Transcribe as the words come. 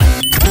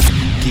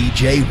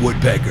DJ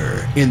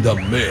Woodpecker in the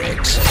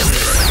mix.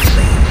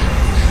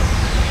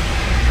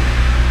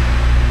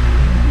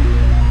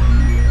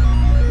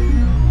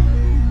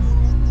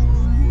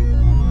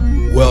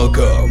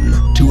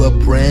 Welcome to a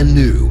brand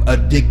new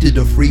Addicted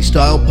to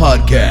Freestyle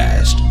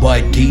podcast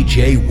by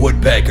DJ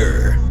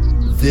Woodpecker.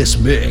 This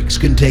mix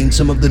contains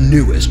some of the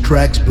newest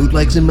tracks,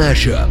 bootlegs, and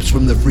mashups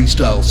from the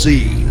freestyle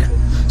scene.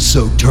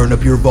 So turn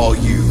up your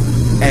volume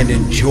and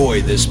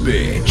enjoy this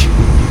bitch.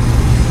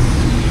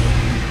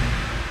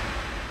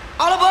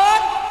 All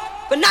aboard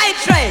the night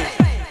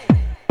train.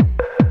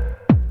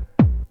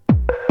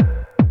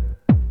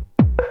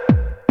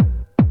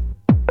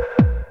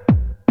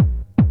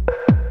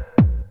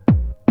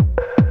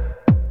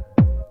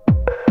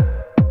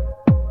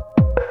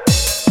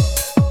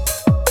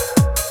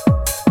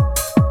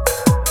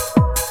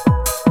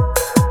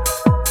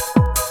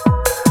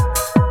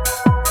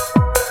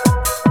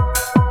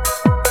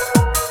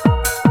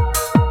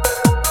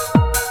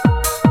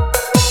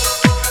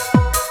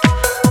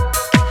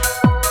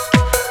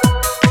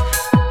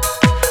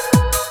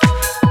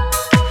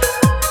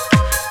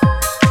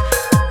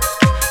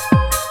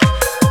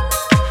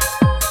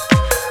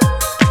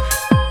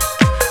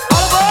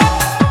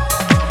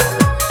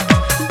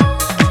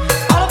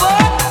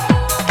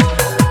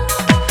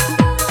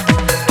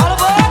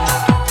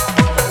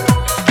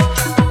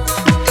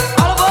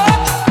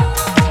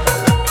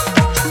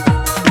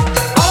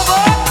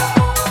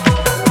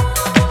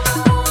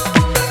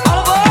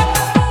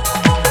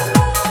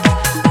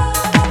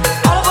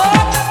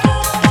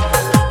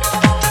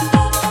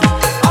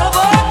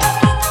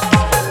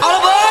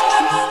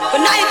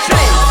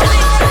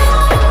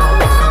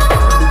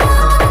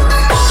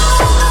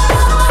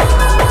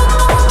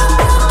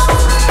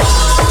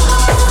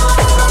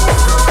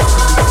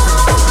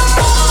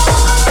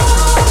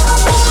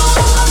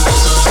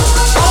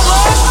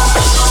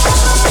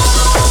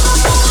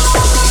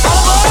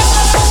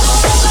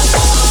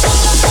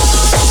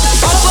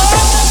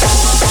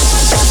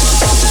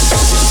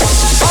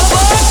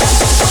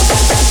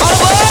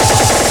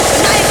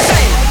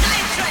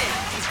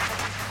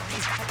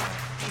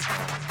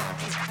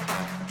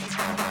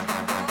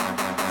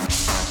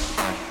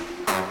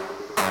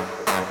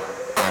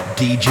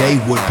 DJ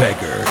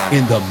Woodpecker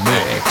in the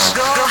mix.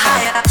 Go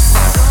higher.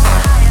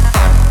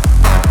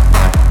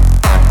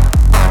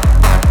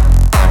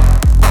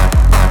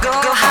 Go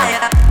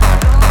higher.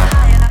 Go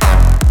higher.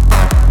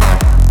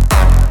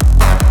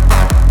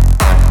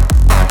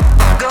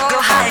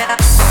 Go higher.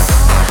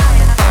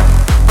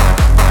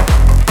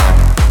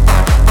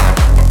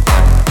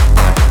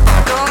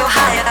 Go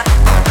higher.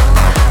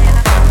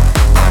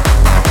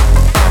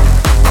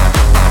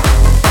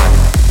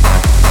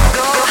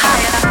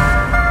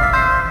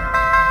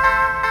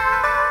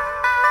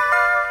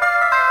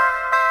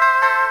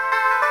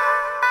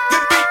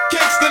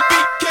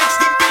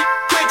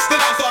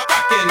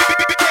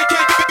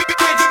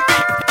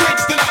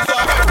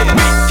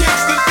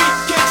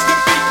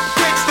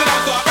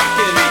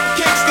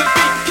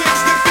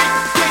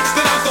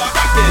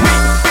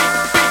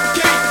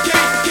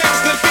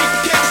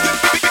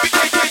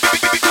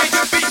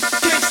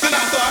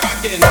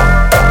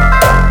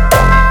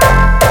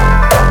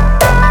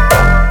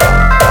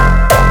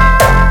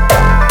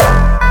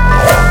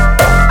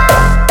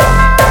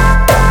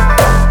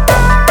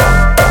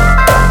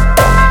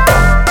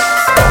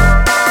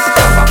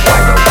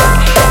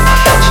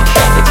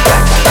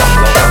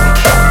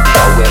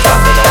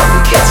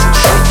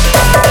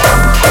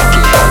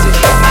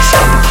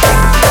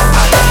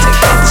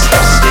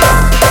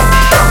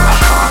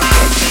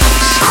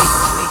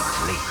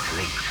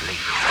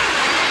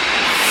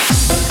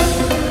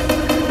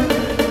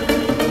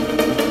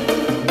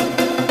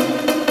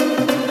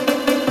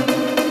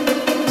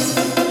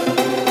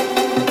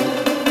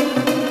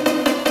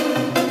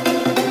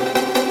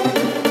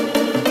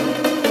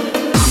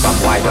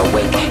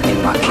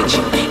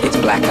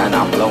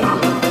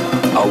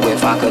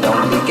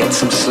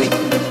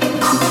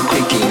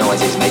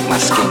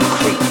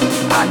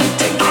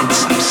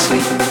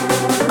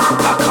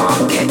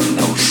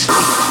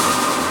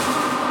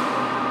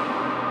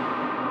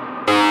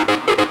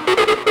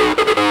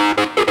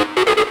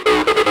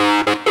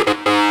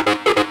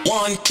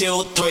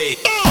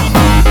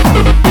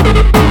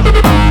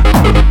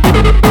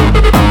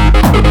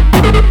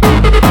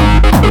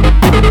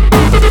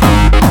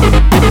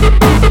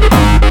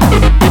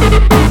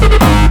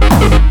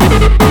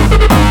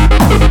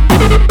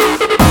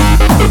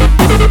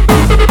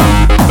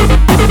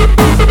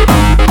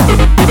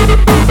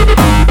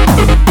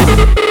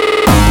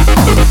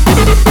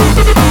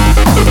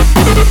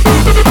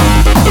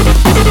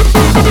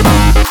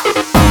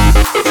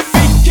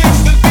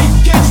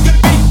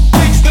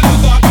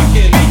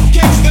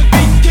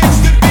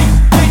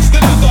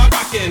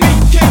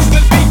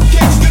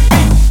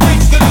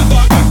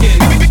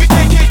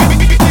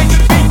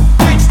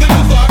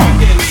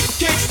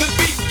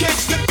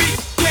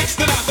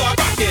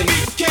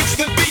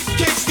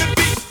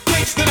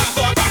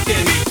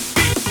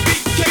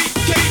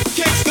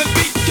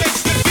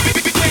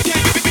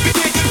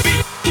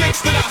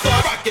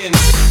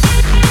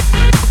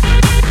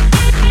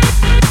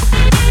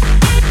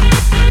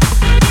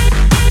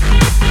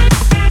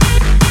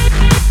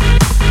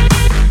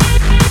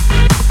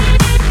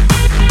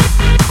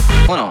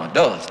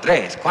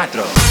 4.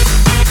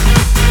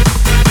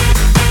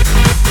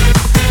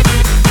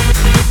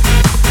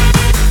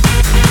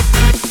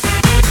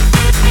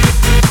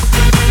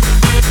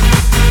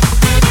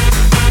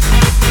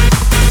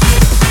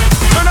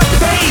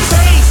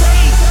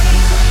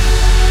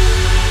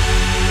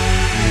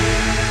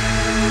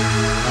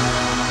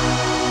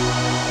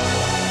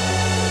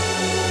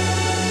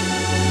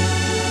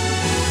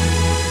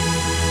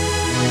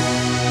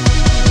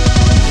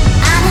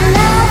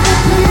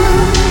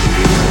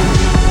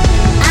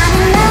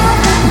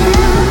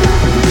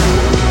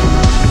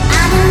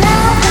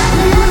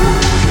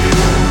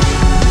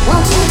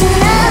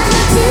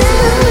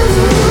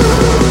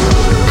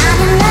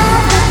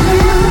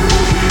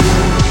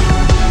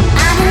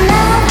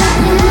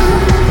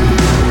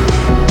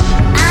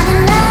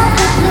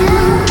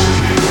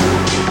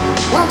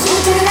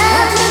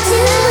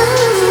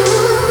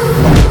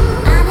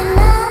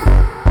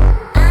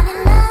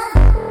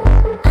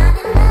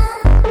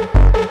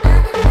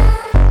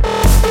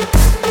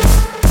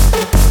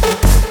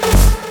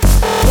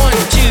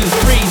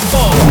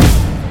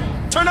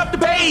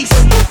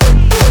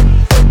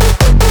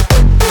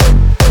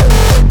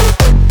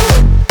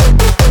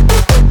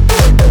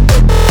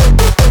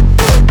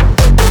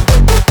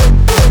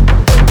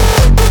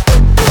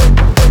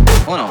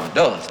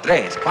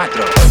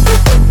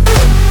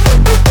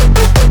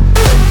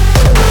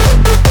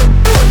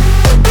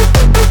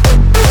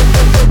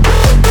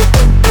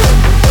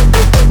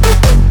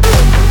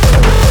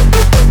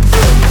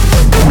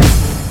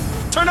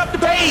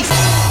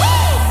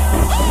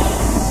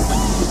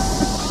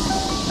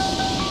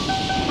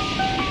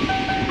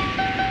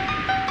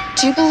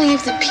 Do you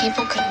believe that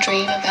people can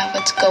dream about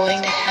what's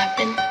going to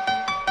happen?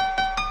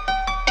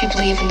 Do you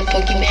believe in the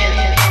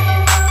boogeyman?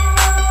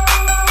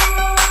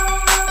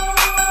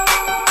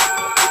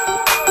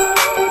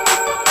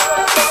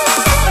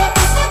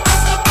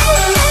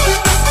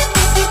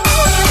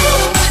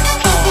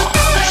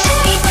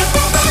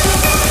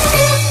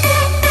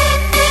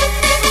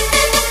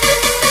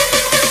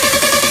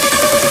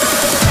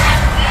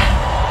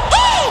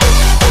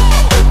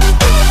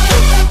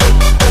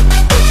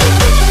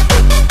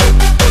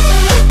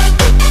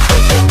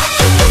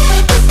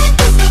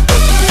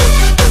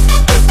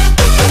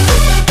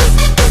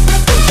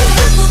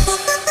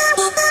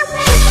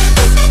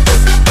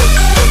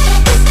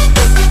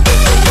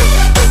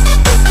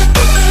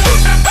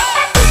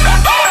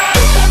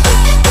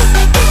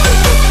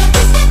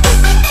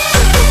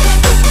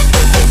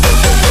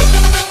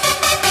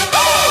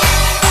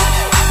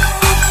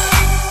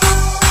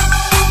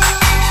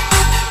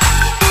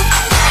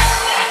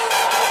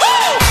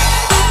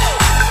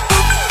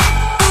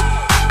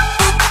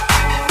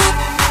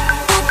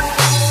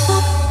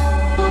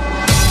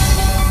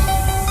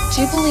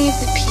 Do you believe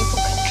that people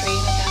can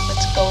dream about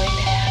what's going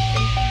to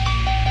happen?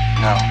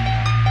 No.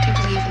 Do you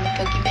believe in the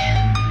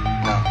boogeyman?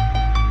 No.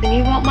 Then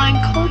you won't mind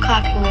cold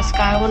cocking this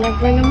guy when I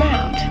bring him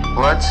out.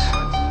 What?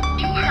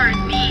 You heard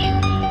me.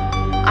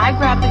 I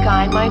grab the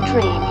guy in my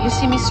dream. You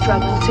see me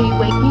struggling, so you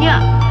wake me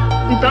up.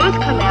 We both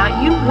come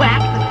out, you whack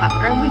the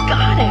fucker, and we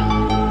got him.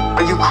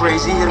 Are you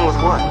crazy? Hit him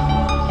with what?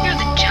 You're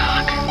the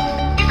jock.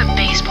 You have a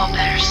baseball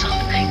bat or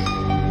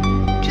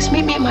something. Just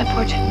meet me at my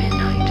porch at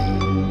midnight.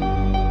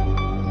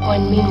 Oh,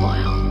 and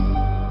meanwhile,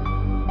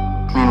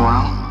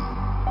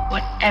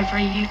 whatever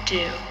you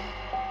do,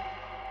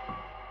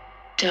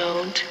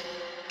 don't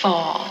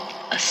fall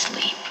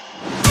asleep.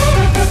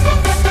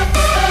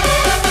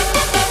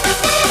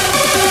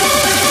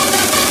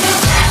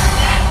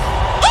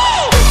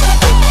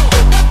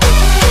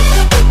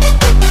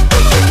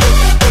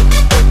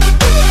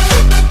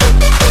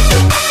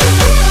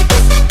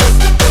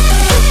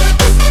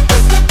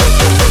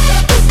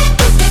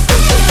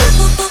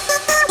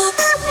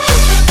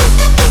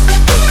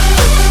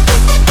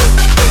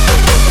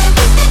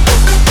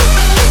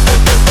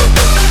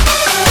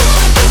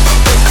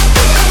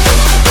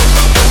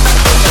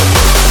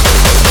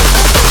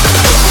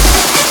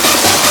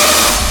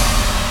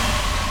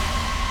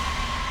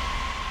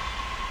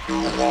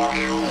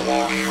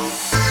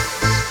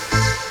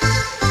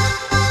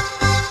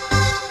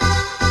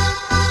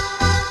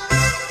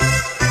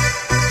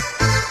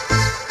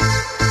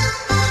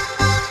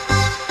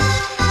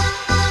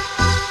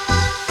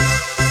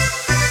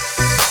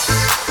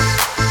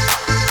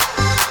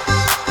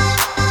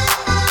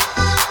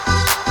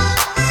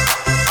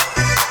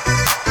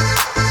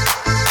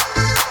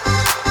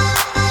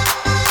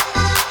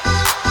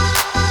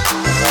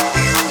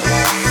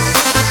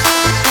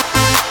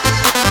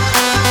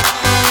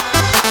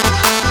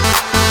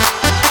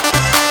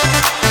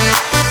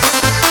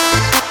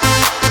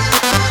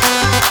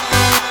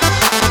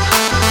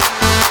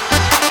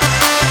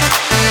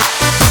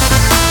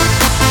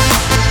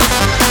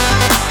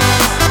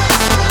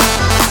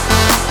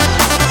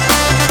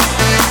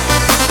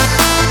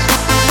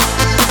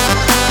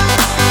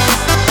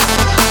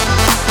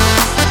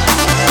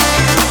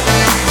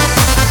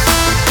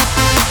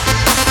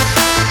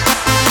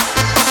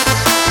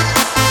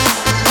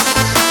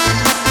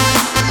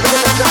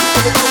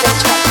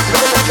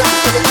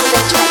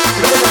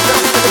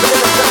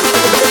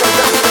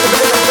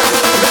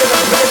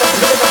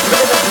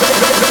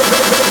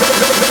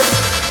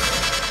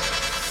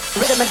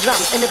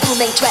 drums and the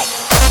booming track.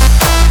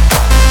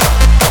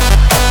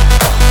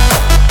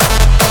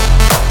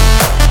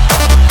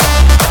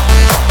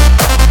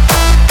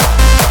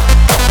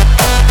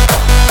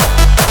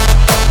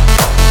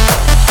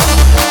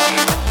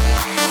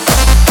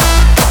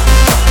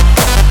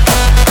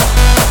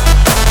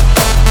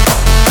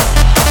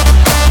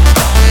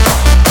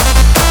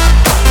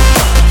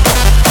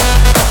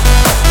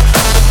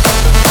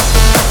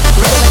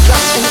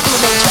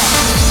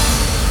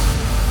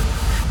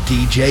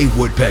 DJ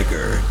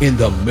Woodpecker in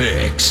the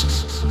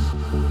mix.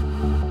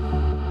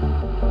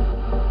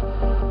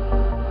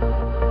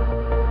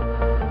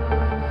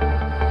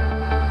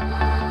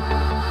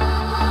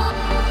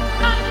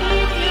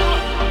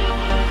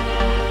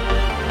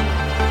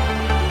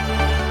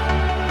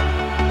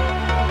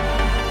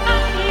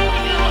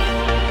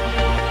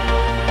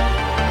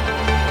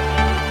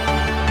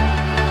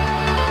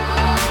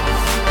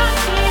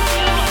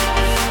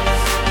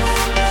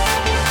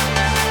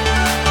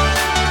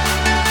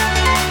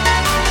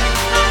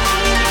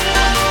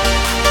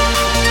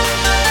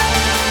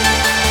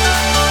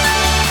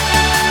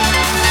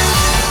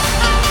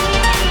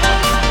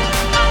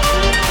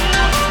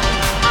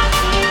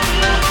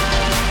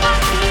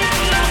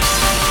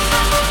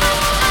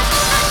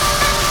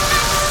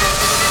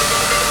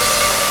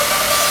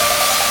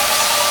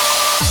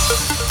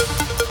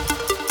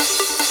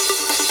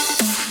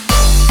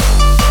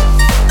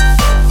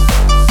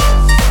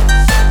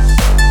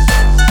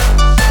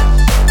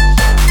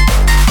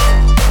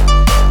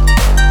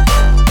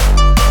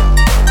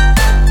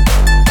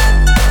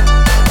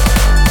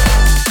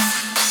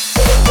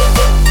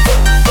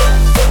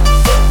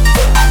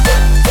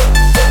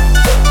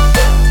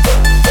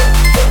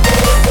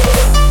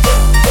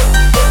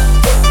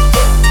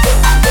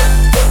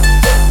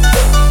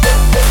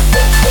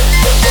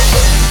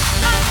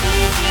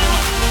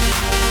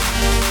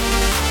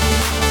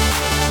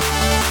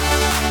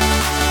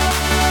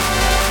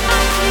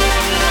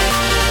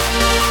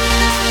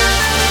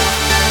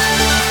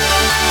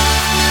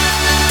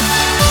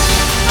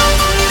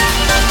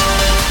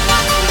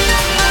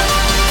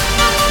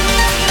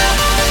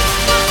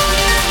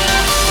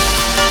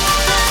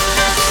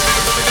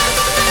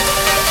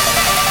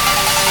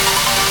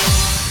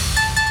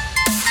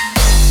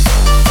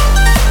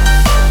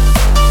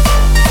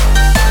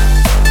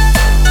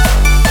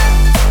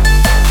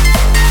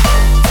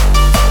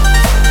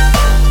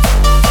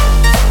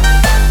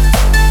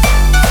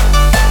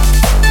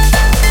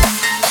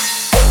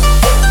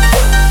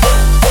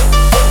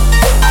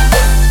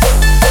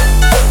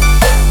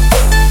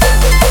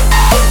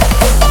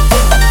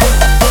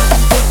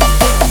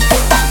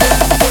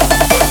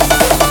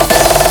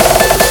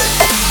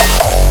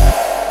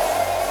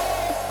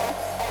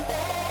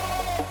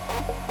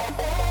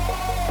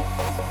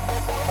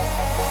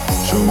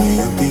 Show me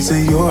a piece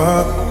of your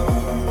heart.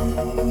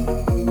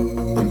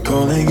 I'm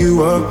calling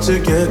you up to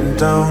getting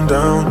down,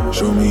 down.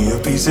 Show me a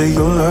piece of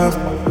your love.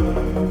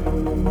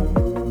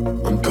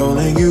 I'm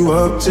calling you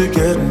up to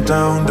getting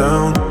down,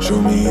 down.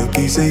 Show me a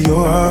piece of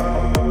your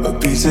heart, a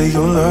piece of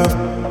your love.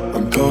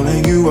 I'm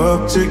calling you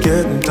up to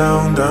getting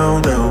down,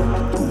 down,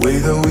 down. The way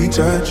that we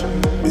touch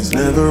is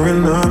never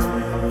enough.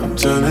 I'm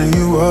turning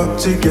you up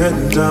to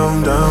getting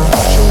down, down.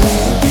 Show me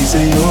a piece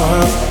of your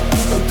heart,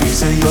 a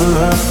piece of your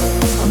love.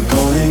 I'm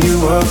calling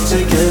you up to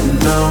getting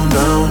down,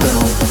 down,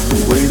 down.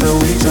 The way that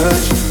we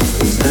touch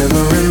is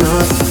never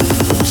enough.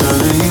 I'm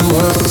turning you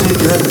up to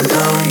getting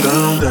down,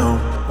 down, down.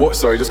 What?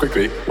 Sorry, just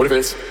quickly. What if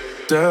it's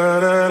da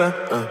da da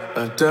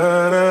da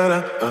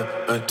da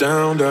da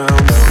down, down, down.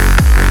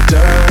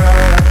 Da da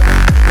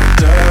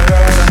da da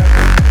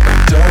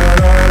da da down,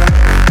 down.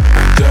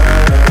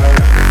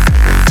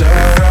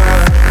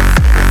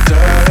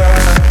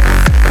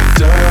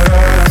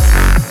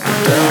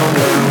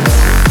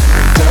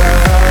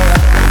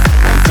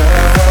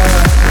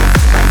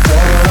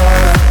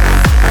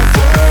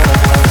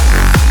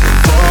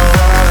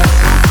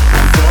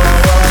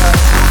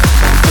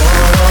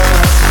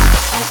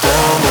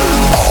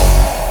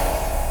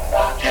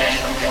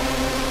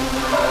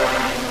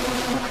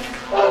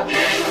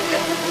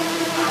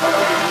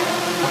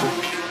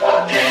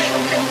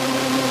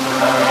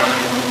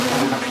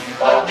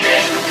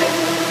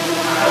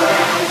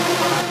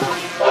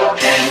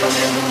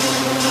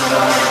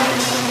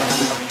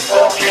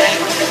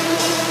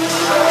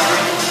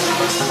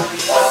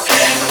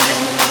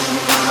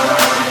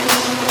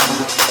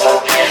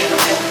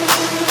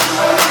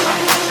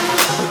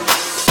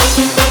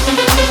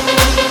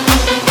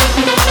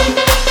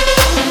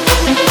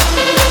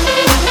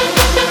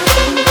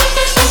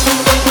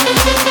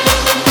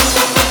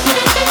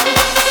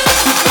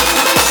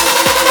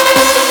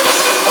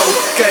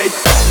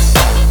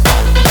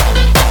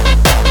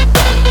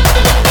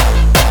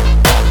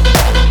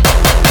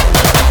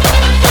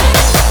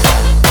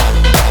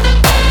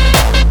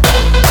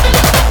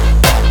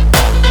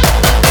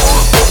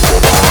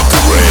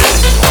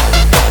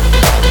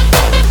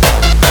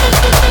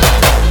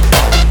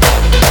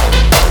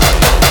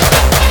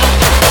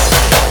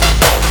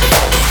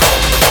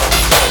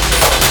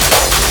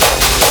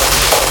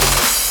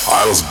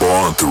 I was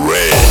born to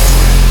rage.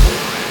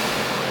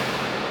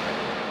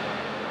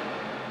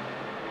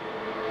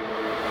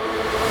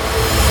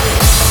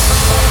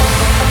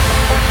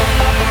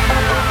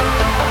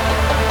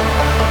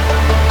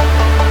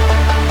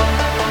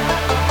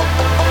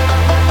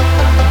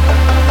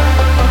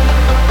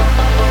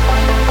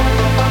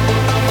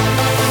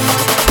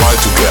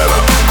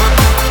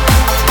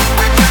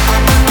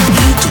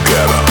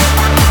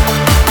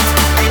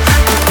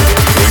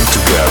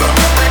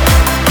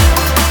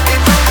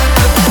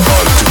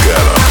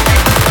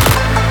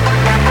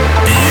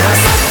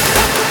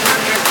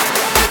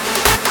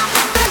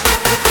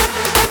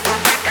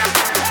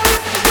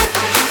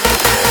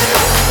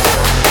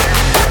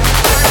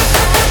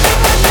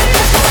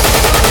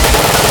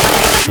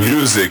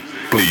 Music,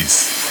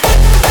 please.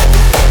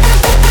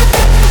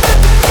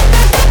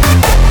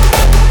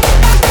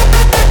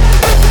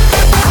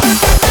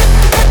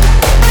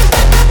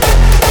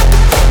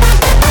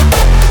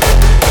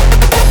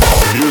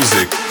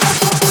 Music.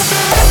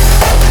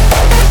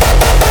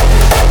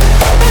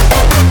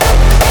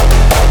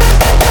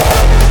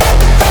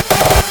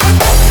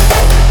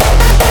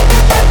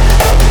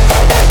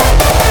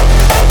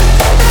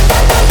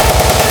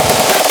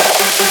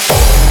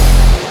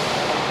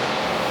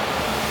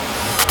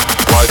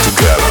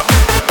 Together,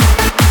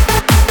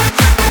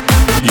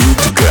 you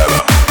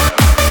together,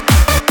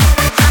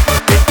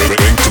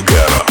 bring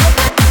together,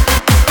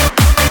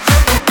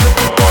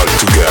 party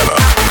together.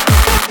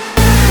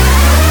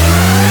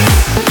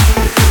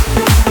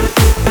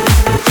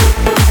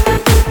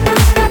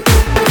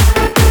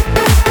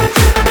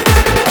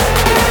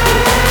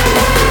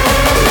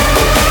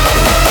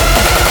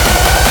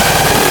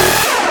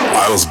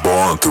 I was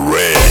born to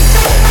rage.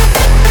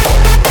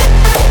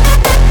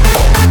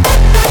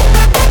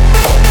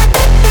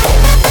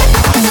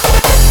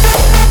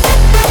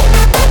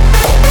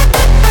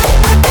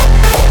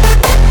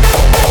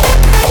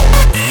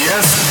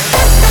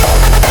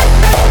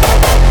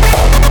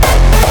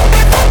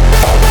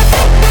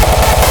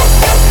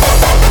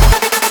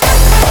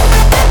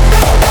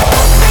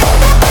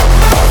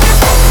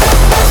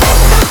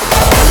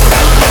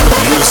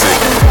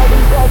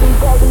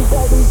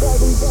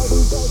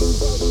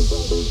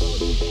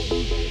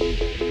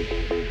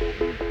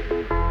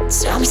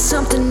 Tell me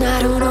something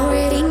I don't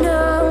already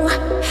know.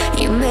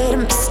 You made a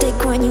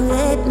mistake when you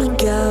let me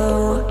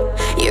go.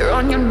 You're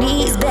on your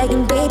knees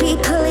begging, baby,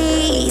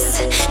 please.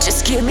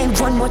 Just give me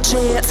one more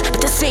chance,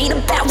 but this ain't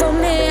about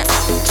romance.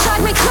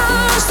 Drag me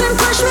close and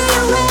push me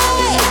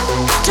away.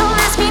 Don't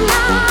ask me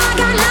now, I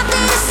got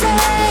nothing to say.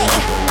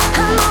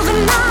 I'm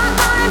moving on,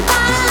 I'm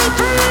finally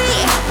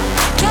free.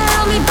 Can't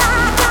hold me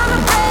back, I'm a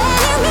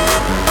brand new me.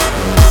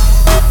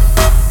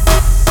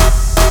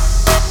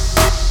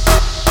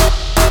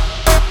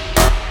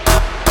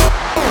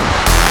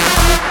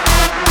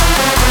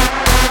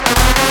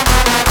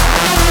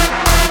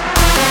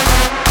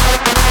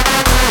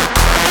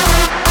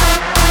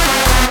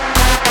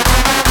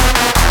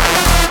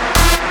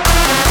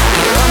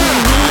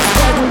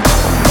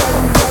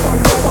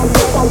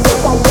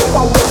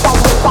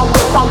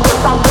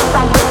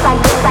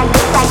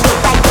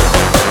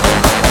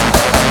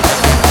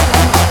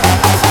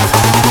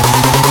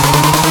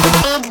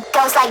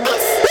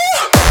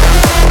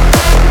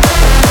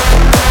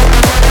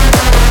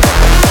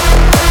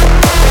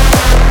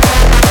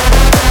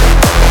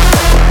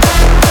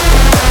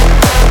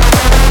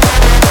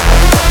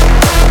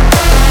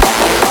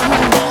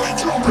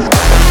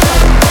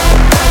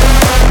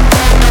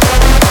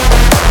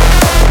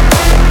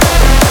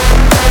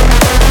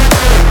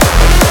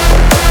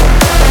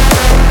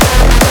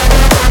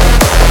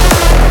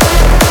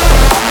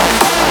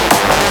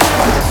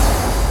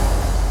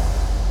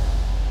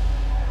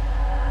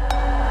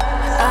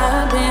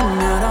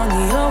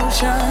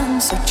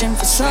 Searching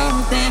for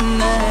something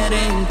that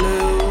ain't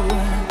blue.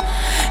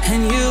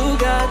 And you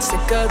got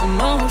sick of the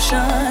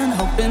motion,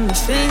 hoping the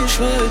fish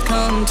would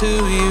come to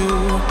you.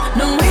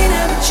 No, we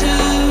never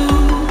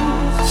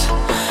choose.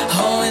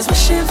 Always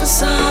wishing for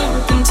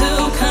something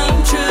to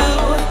come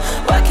true.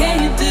 What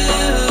can you do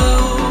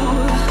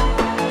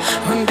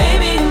when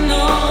baby you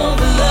know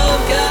the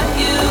love got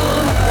you?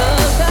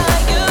 Love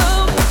got you.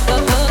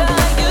 Love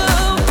got you.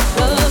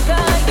 Love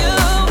got you.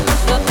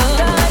 Love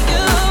got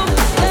you.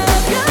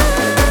 Love got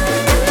you.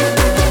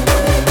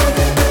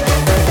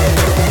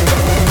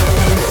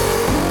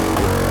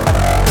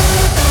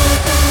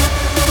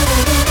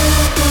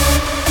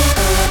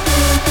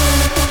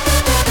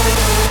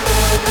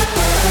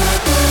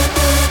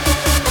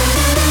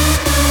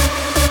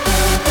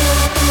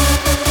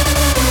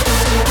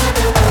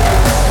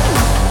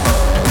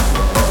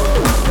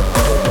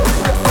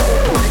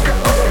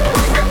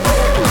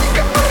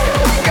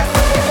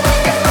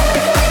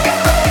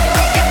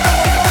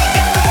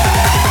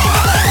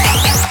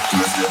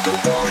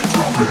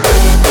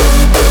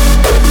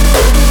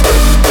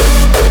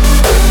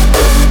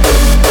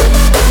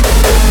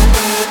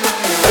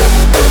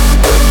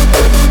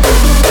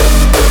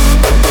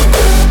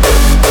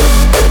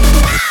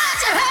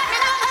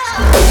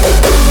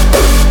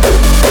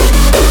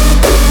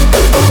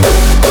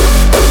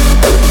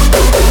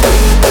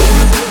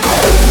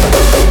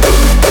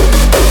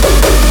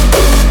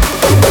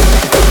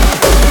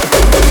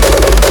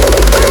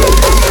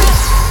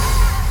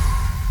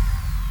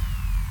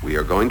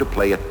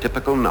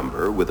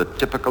 a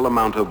typical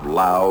amount of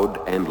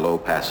loud and low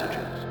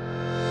passages.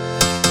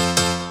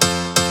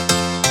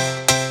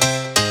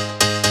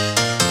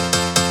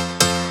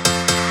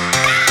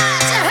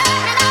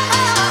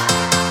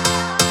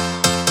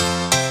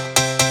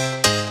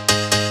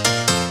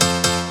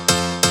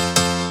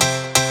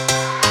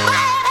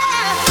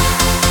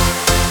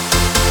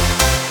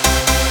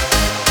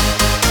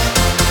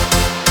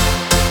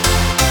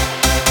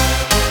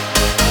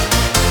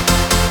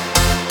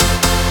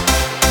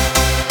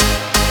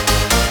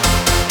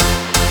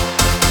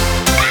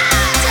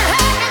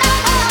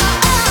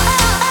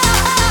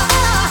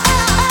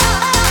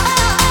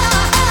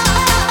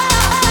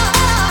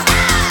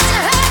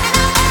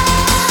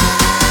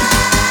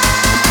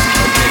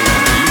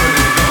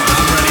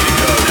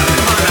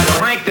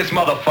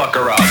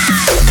 Motherfucker up.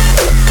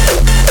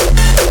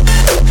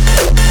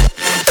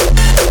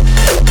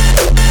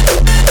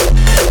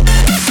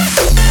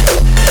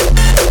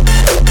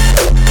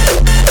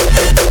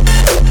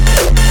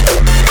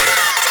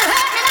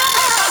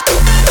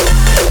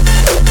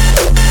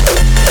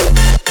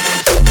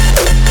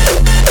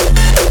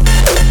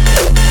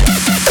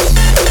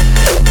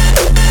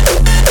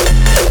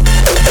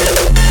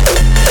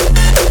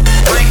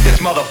 Crank this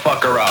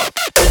motherfucker up.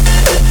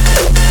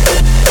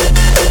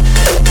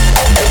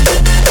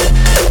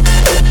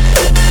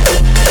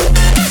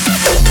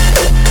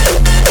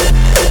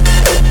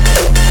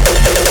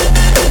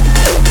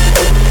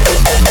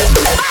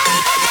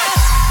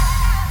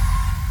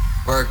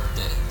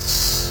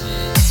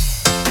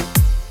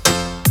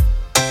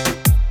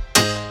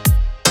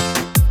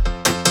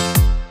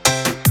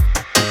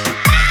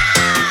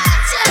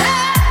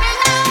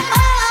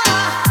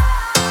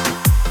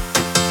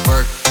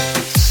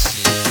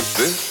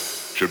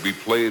 Should be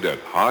played at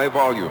high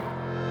volume.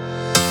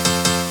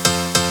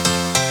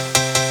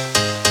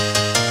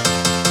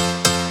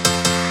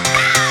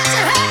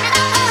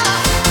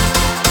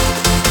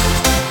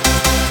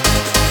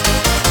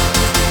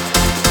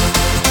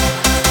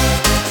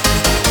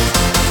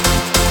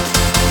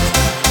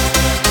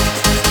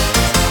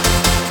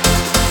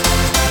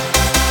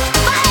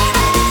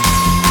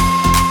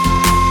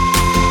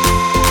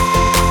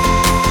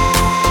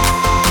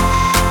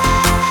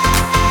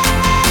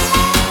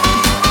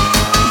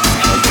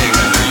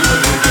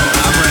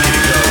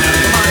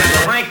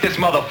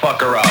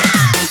 Motherfucker up.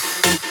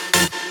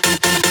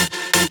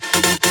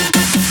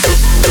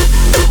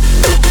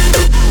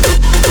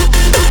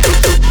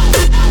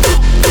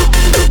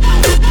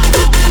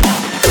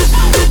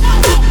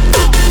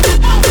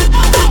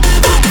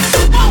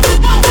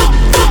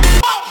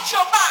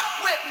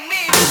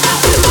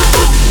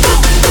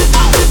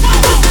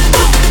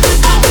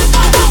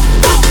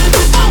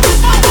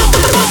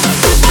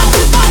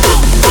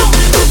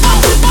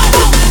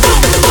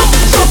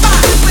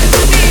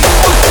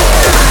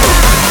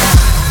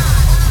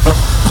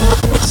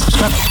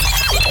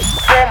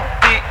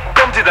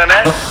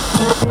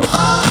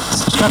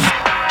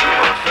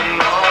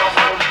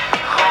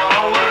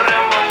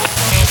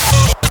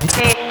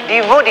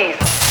 Die Woodies.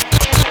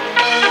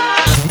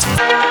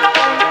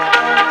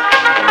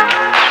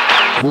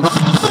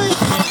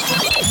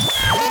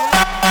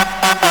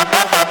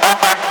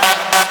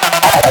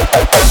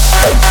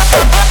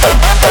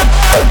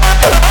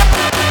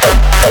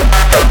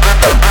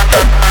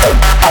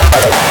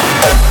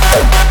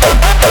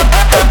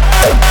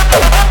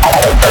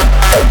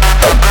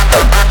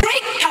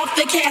 Break out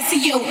the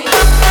Casio.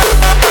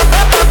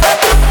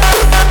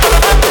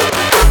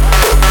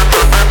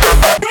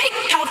 Break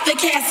out the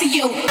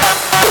Casio.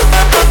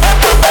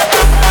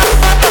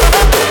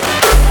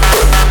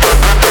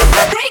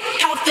 Break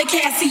out the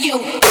Casio.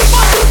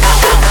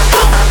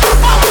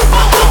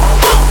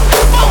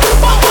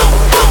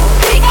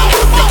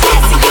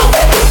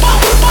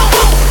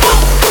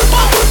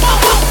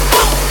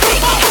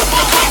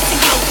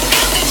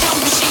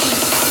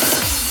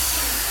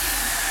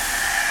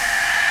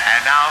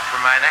 And now for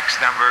my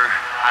next number,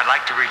 I'd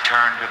like to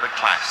return to the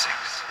classics.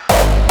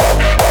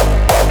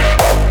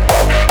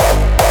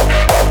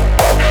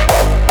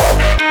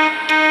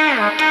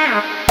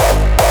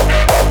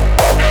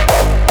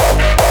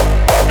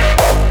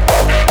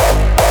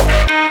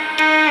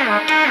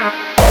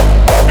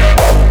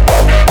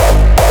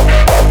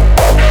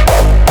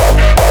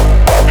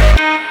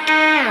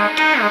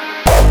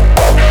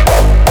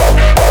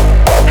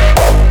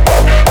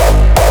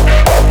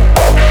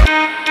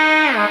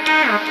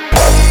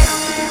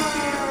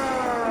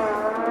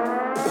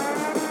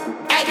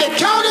 At the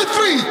count of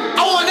three,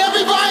 I want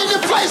everybody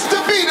in the place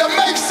to be to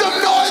make some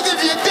noise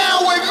if you're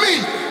down with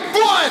me.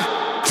 1,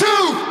 2,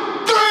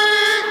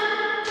 3.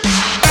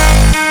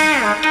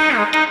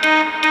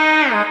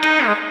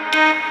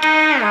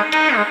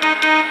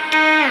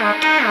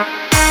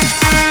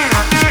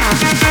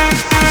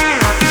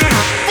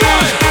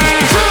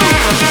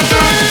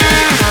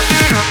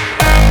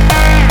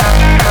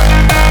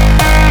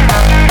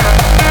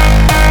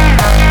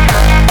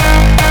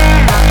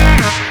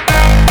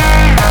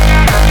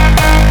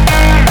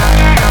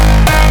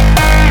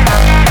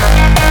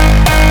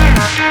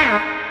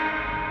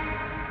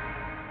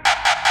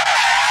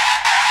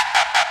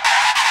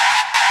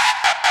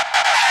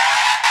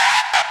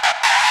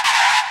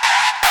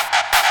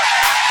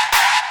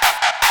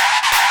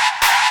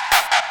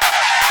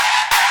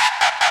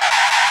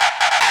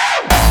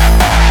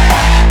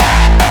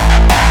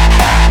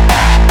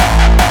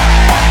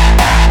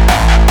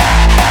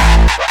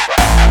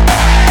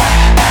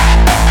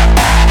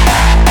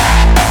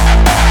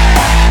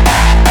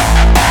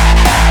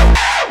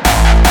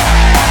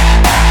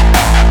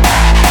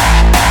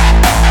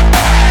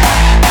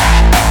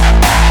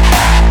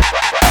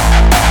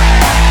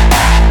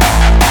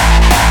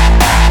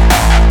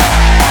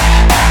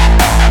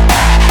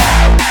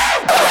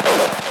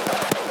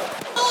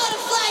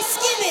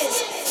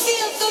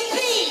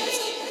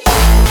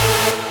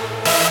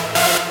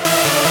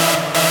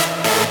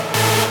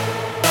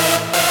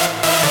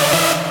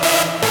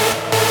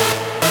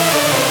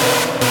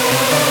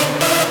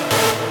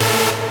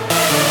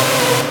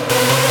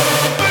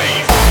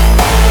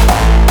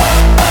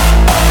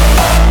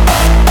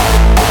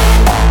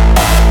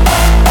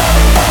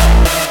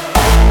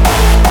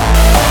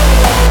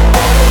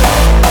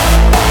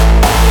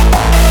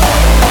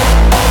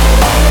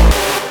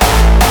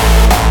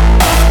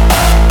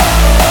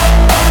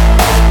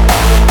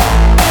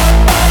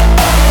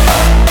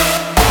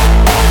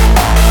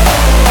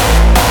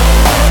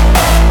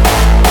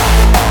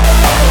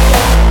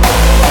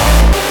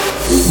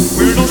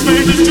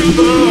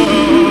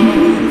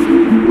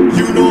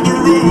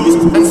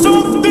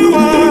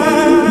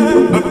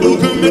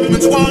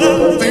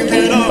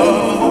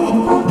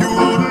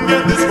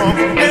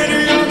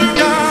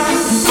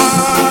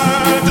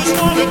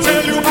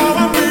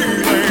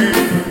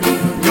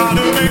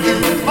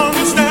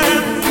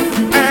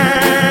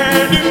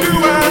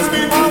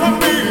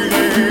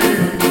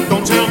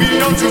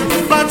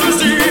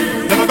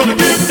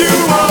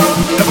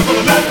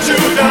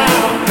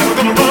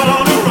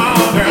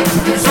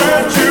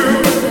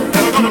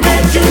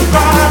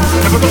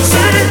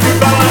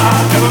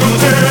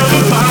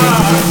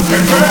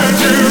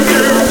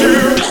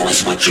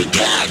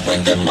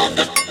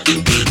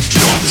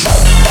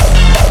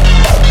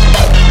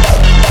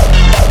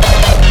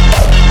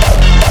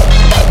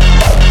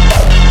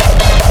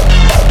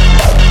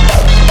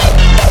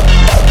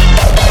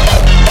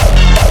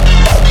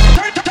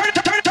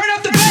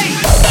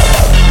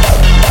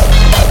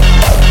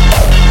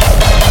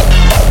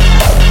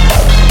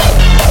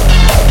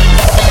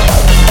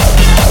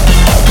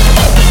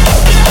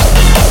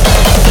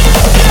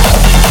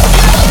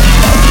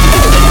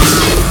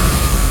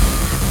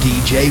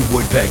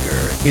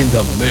 in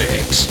the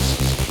mix.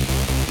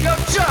 Yo,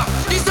 Chuck,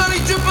 these honey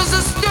drippers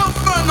are still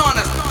frontin' on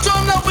us. Show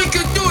them that we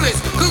can do this,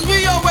 cause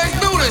we always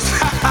do this.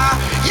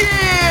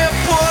 Yeah,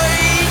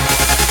 boy!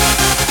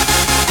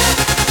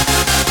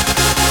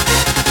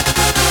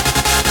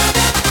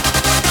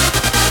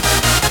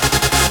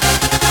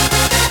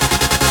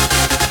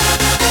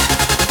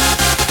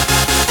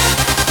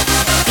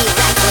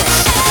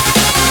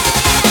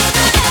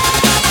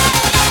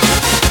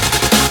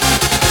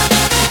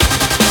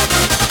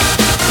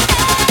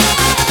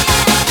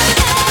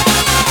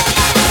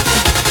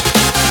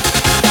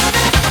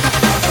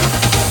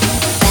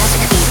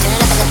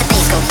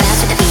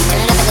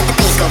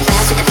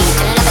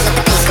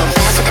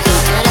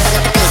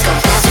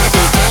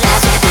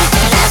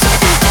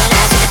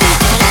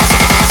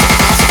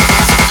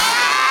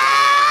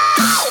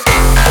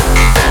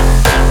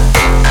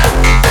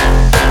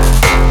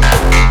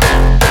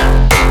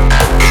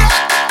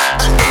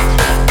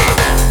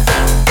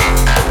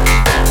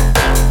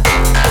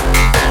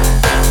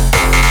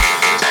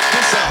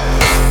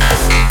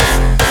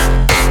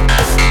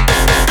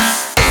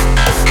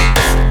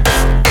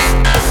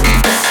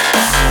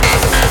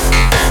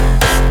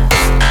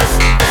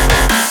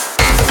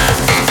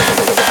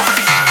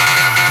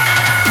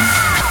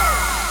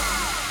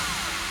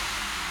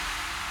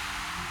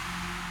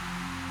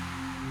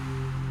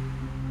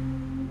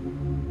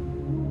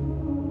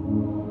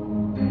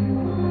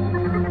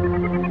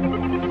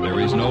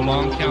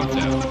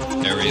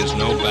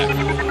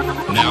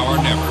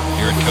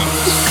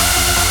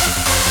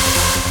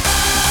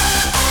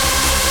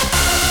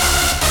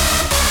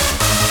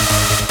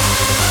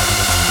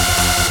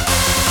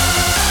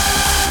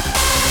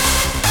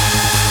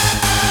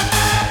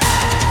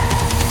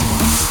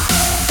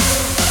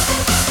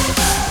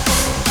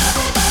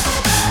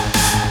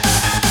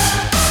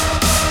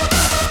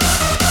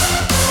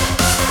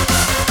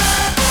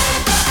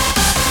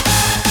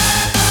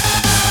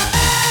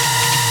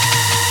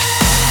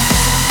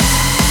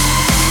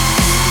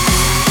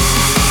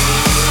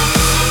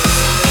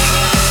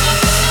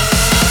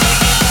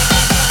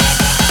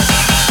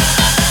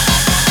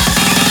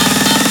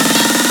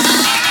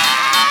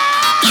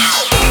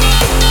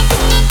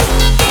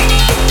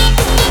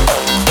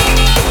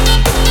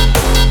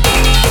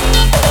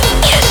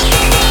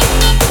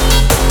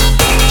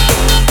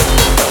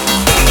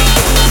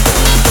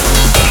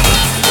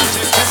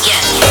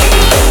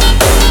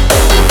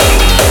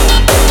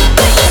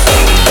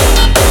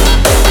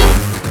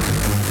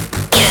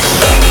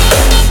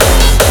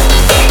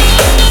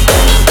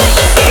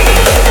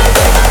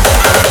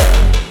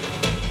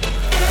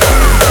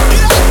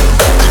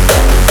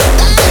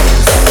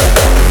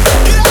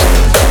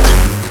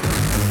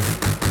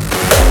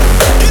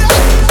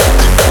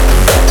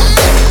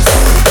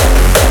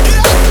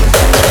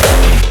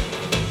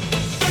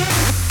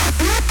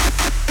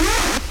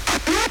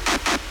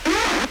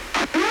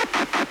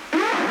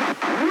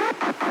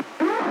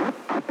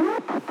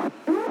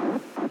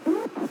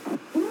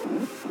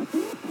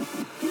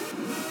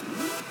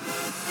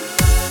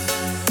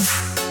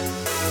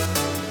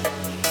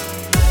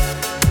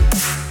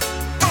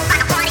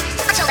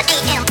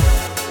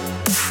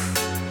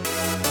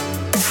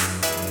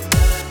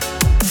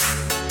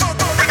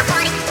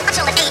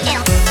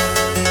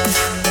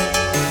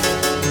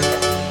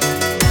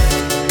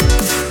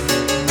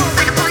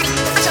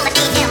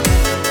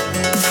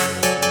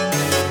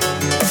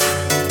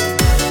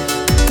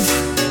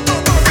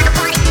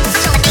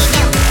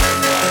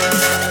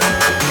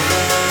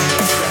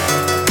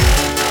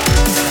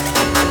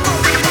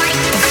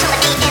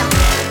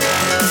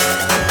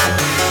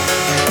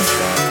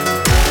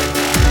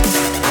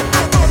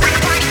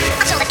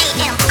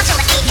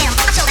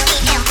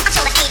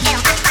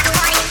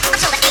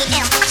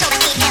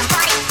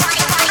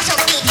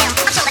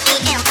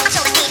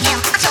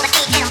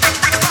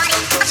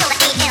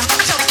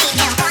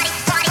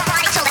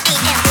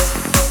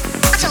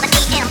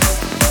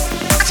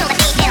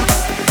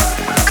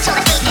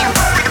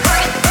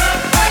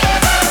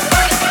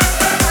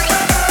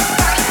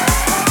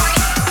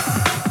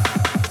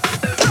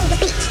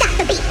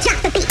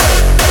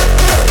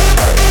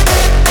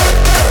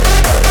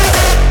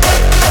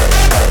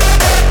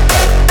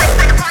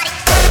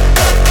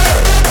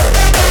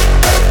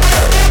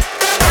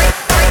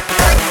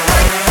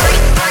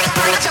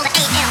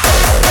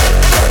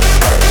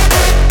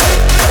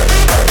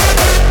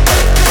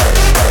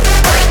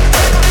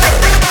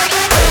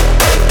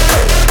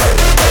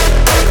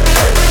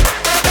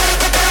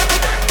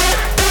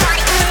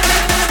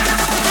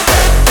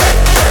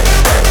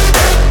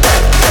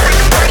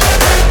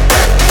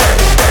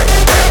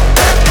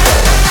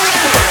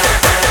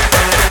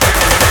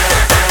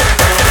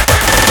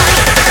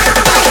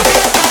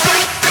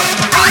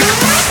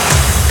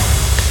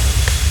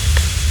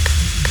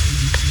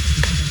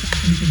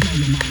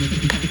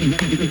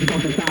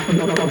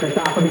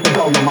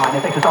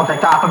 don't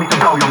take time for me to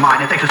blow your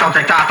mind. It takes just don't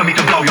take time for me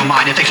to blow your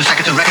mind. It takes a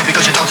second to reckon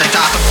because you don't take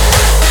time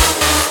for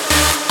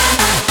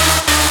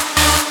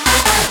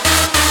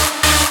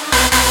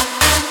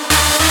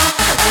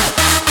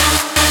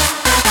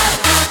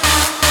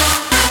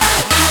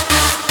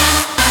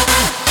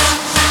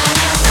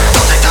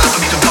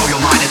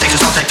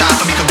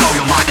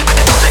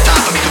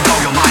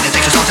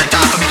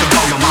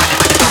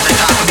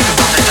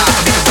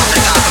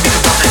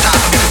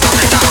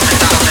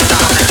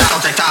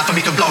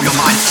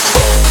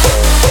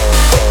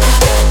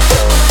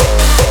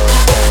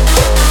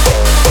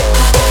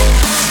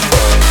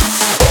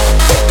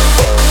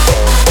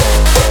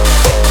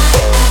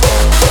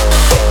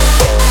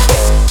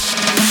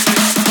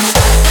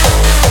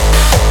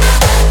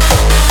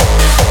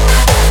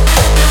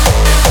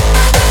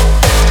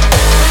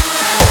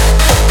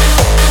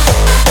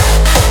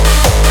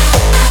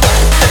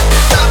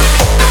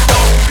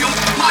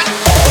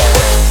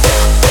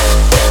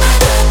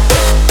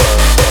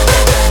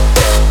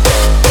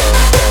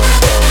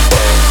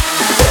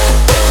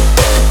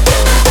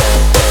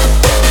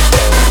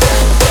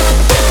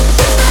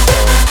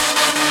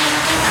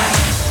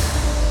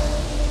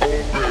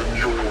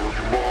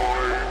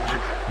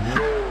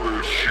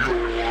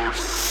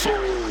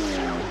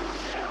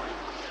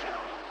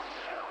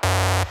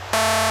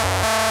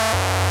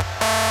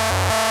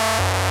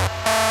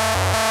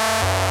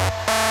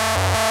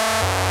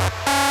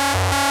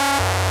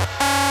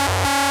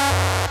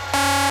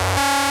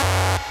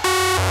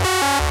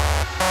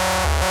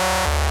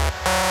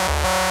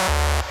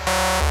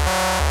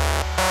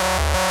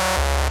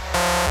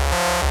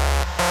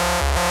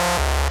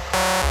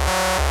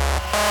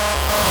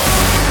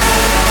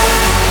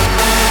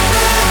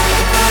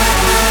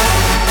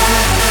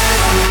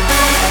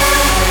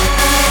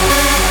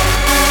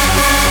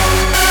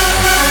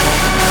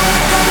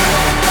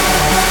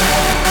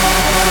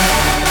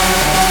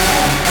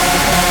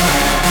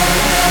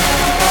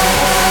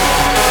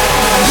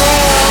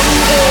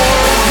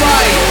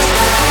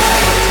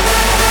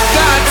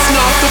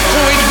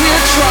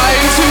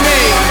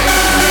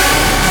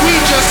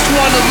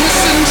wanna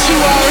listen to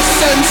our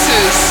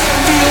senses,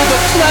 feel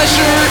the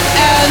pleasure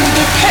and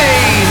the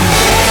pain.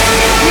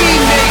 We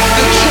make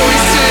the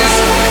choices,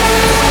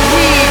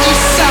 we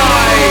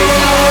decide.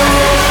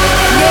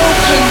 No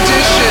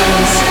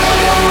conditions,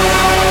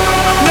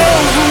 no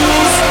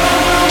rules,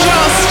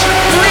 just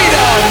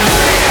freedom.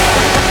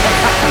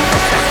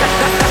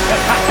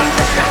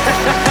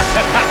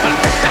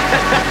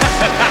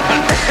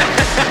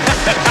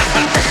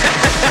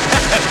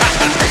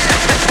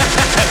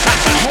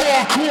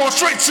 Hardcore,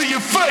 straight to your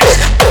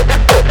face.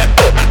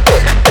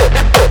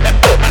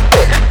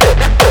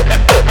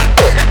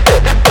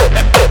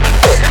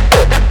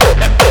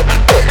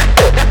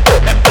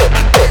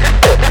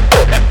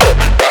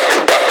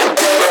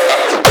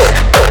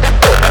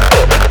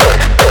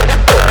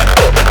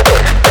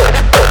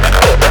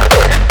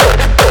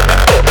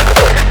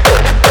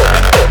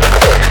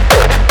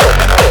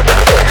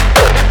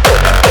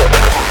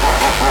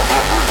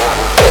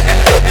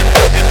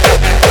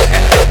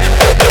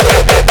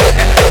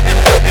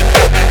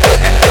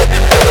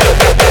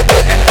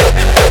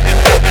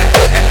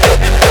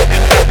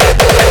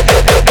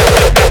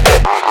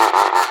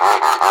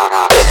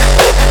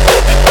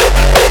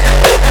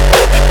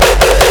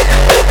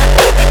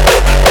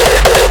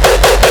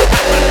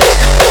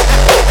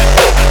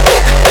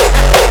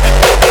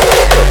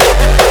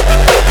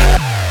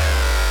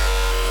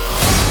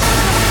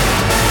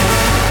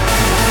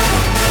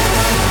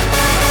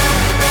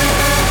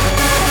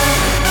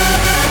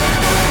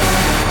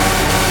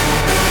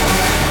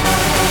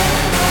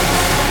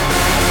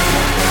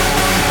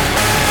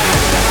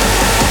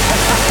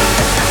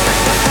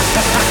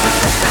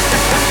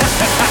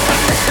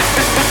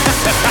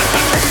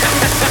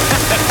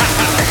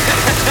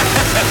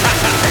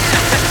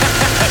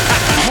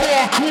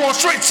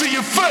 Straight to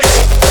your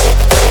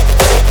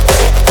face.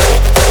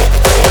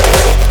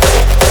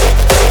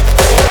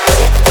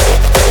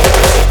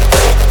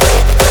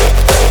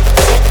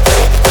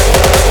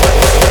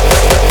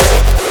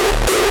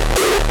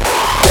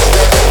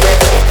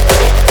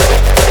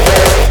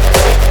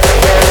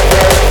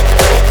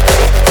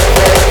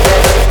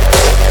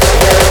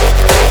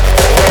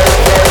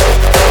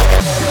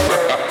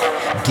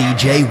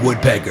 DJ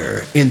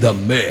Woodpecker in the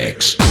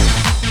mix.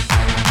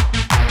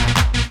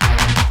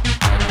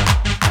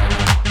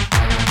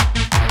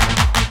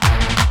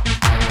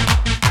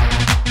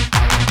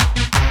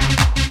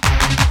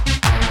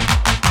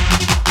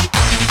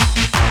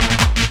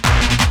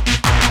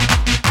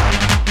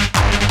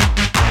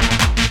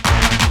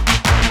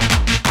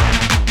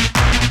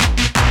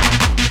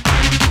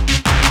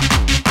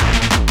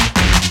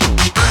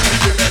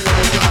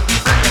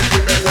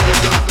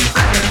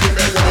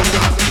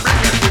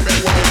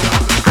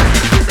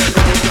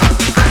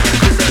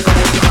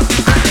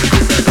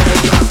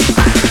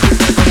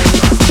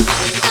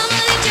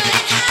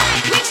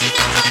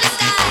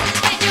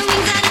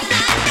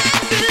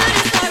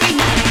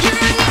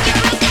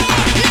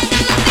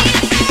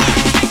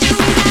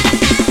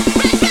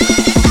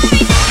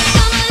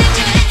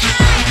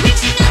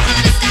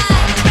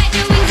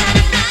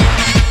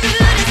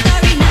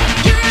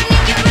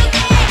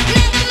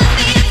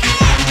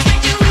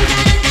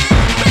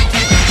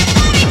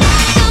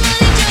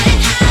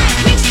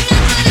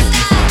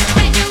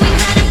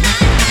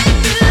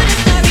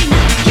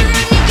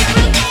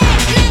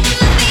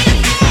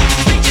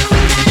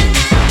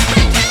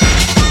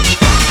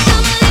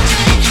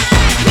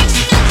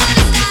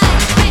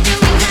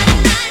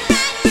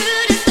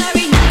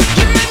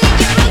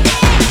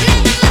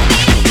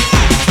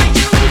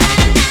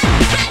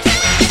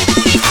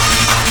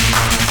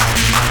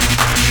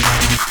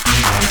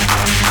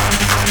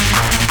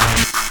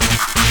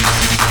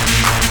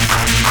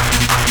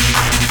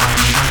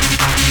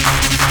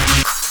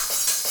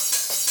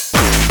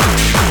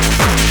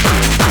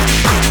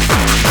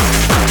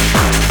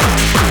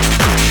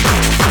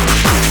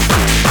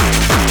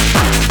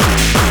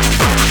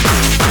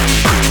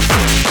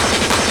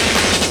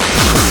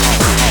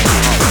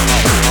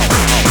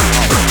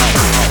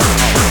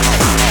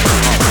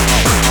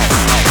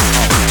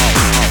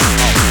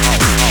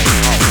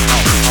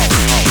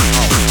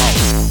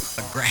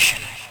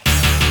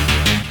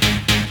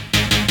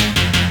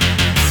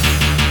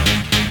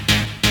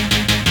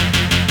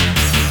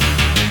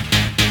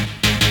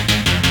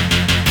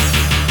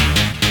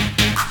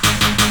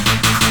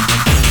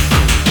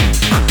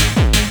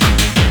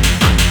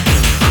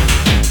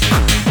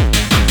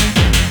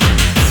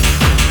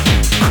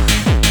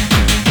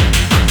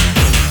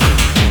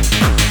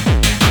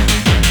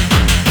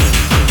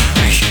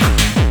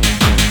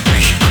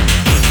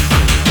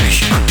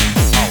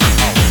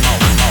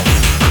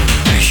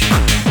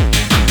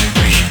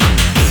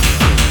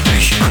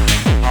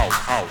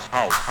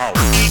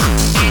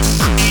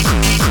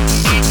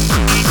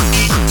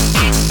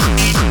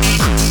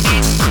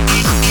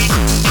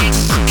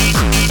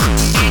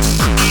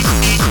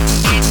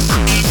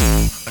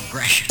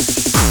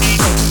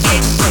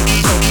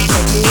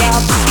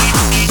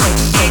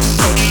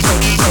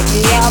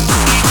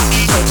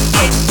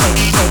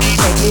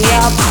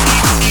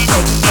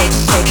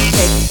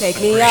 Take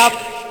me up.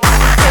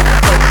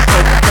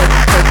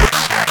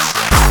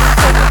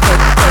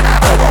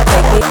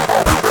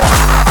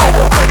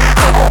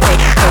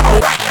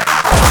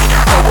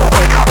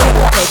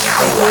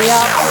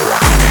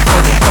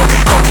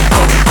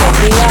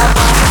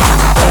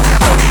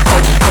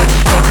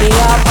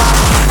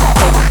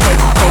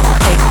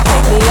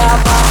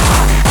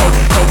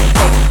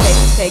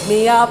 Take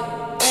me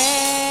up.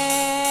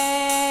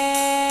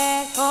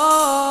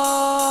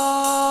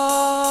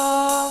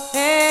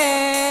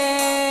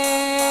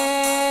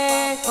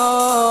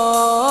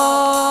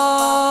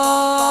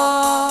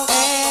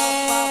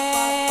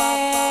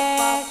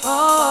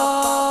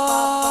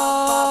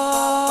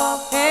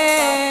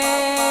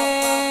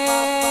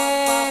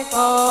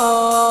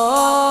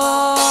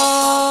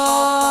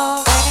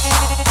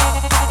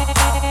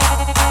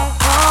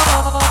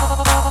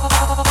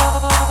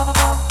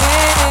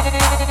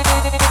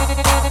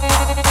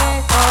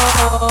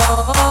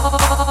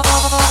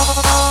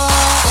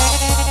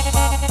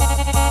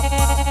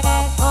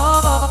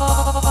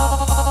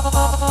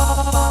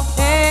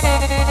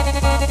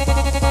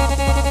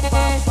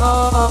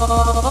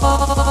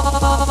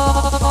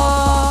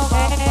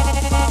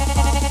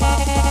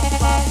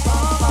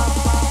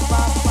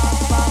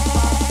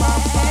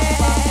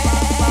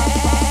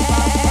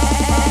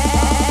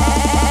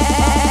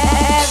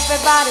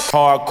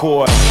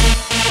 Hardcore.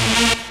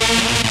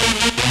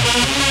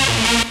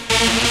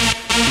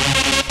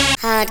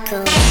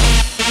 Hardcore.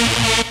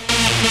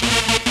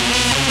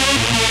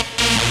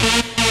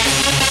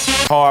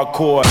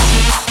 Hardcore.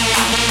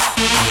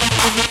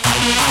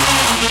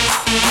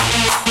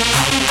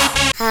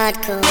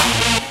 Hardcore.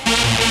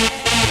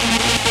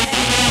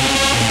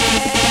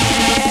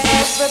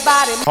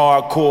 Everybody.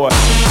 Hardcore.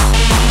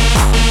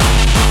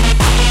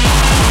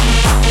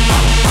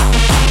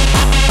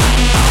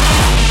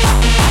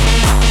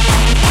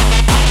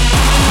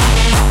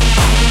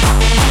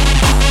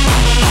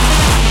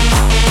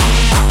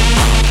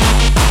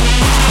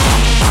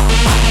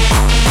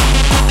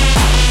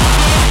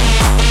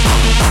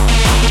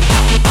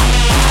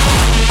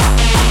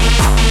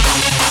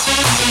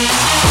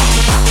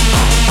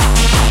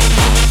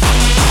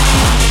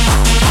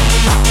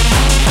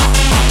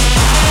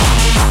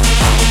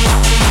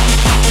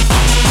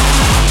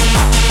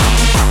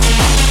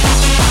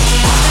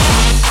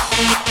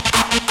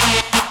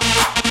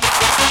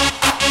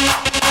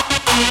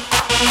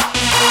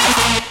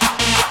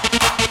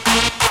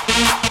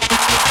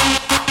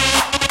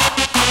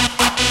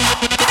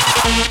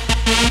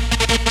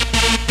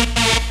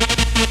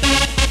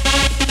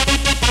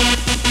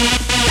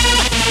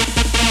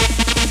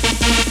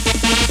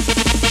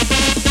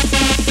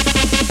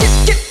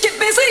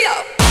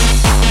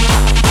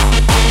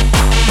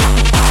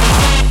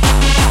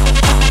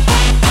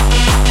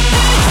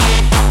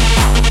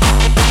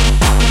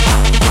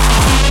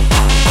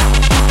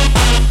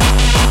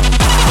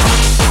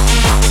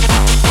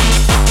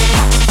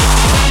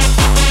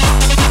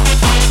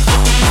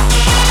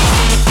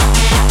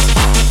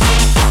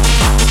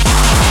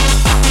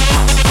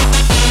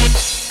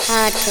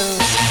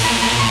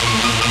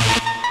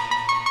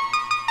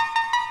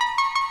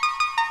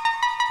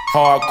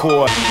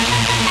 Hardcore.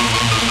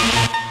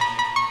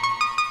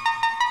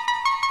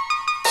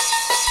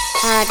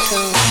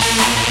 Hardcore.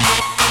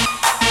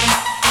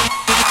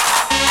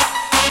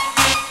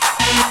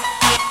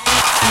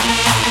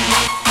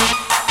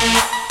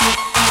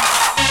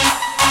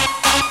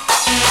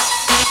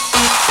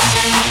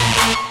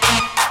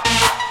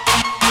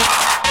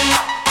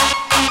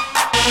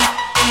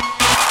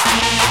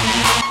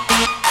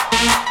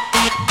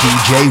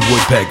 DJ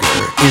Woodpecker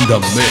in the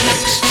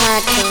mix.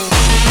 Hardcore.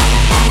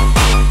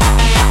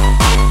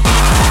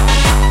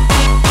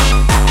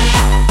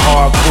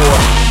 Hardcore.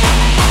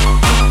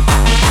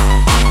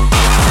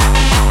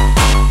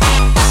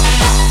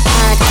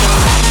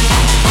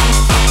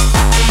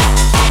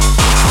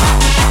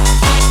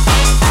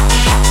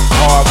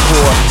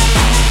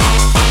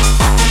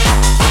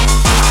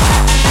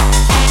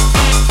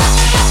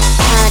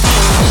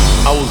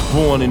 Hardcore. I was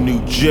born in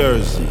New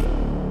Jersey.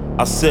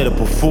 I said it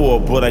before,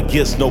 but I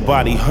guess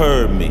nobody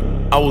heard me.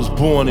 I was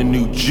born in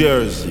New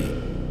Jersey.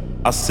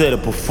 I said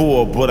it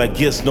before, but I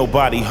guess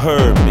nobody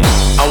heard me.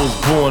 I was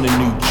born in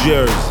New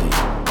Jersey.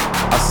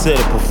 I said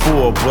it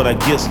before, but I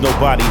guess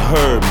nobody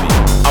heard me.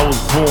 I was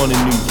born in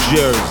New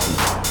Jersey.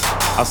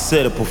 I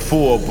said it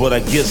before, but I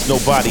guess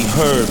nobody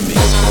heard me.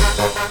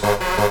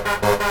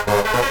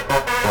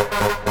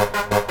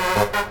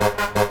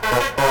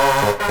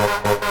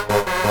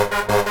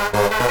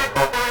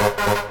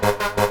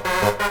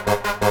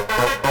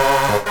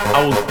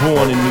 I was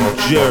born in New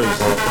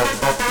Jersey.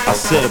 I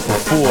said it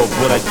before,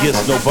 but I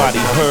guess nobody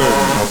heard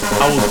me.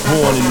 I was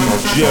born in New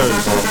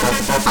Jersey.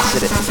 I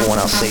said it before and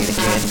I'll say it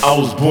again. I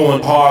was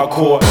born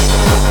hardcore.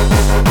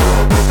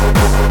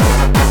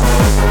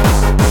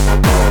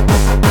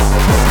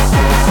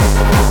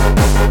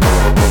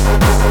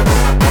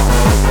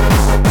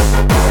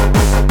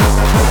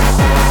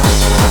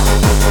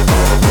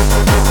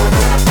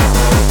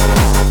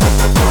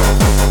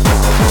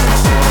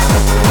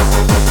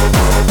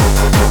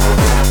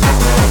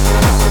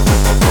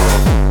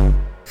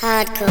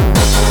 Hardcore.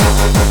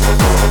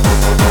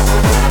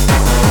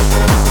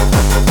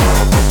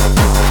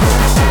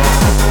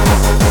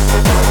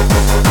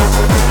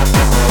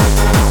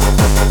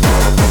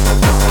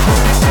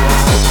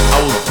 I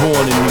was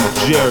born in New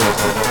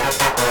Jersey.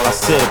 I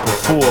said it it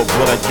before,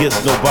 but I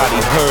guess nobody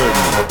heard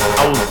me.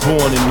 I was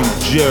born in New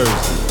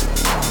Jersey.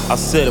 I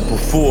said it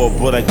before,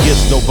 but I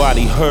guess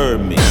nobody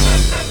heard me.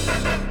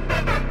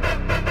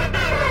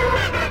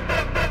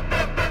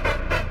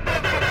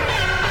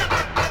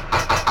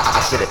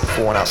 I said it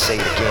before and I'll say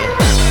it again.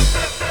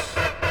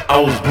 I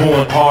was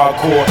born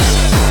hardcore.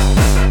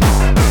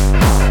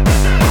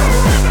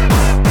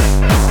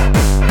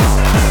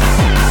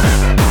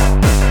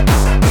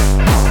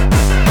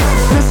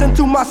 Listen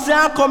to my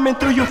sound coming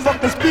through your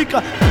fucking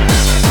speaker.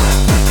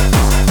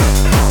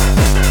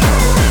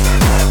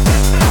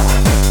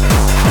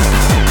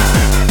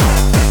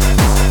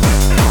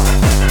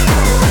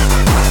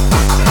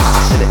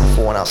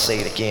 And I'll say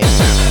it again. I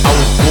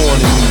was born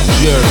in New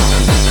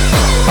Jersey.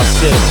 I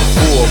said it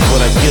before, but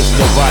I guess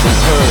nobody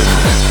heard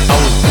me. I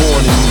was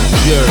born in New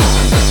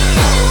Jersey.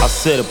 I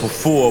said it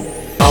before.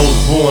 I was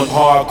born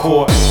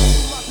hardcore.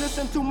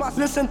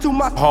 Listen to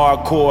my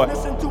hardcore.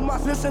 Listen to my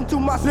sound.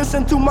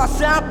 Listen to my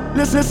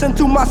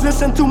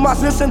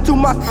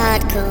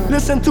hardcore.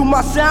 Listen to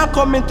my sound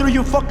coming through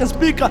your fucking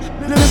speaker.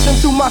 Listen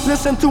to my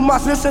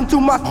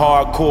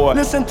hardcore.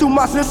 Listen to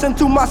my sound.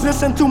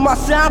 Listen to my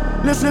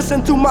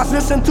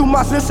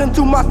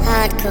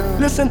hardcore.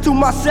 Listen to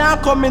my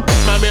sound coming.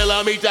 My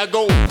melamita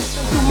go.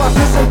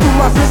 Listen to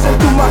my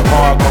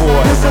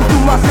hardcore. Listen to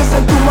my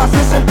sound. Listen to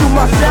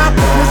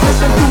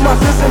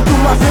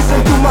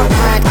my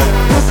hardcore.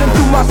 Listen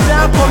to my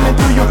sound coming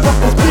through your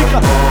fucking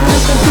speaker.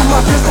 Listen to my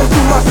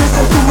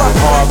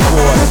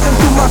hardcore. Listen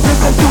to my sound.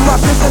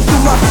 Listen to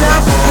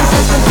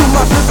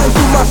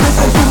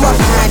my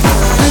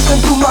hardcore. Listen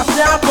to my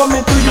sound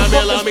coming through your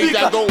fucking speaker.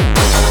 I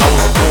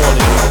was born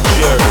in New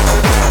Jersey.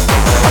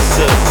 I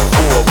said it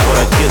before, but I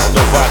guess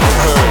nobody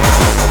heard me.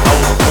 I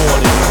was born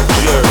in New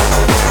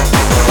Jersey.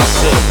 I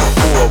said it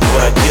before,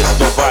 but I guess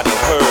nobody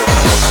heard me.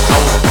 I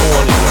was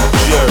born in New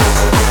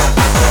Jersey.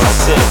 I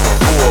said it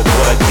before,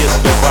 but I guess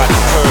nobody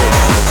heard me.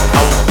 I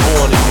was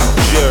born in New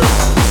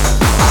Jersey.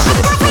 I said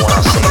it before,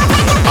 I'll say it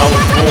again. I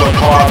was born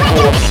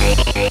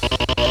hardcore.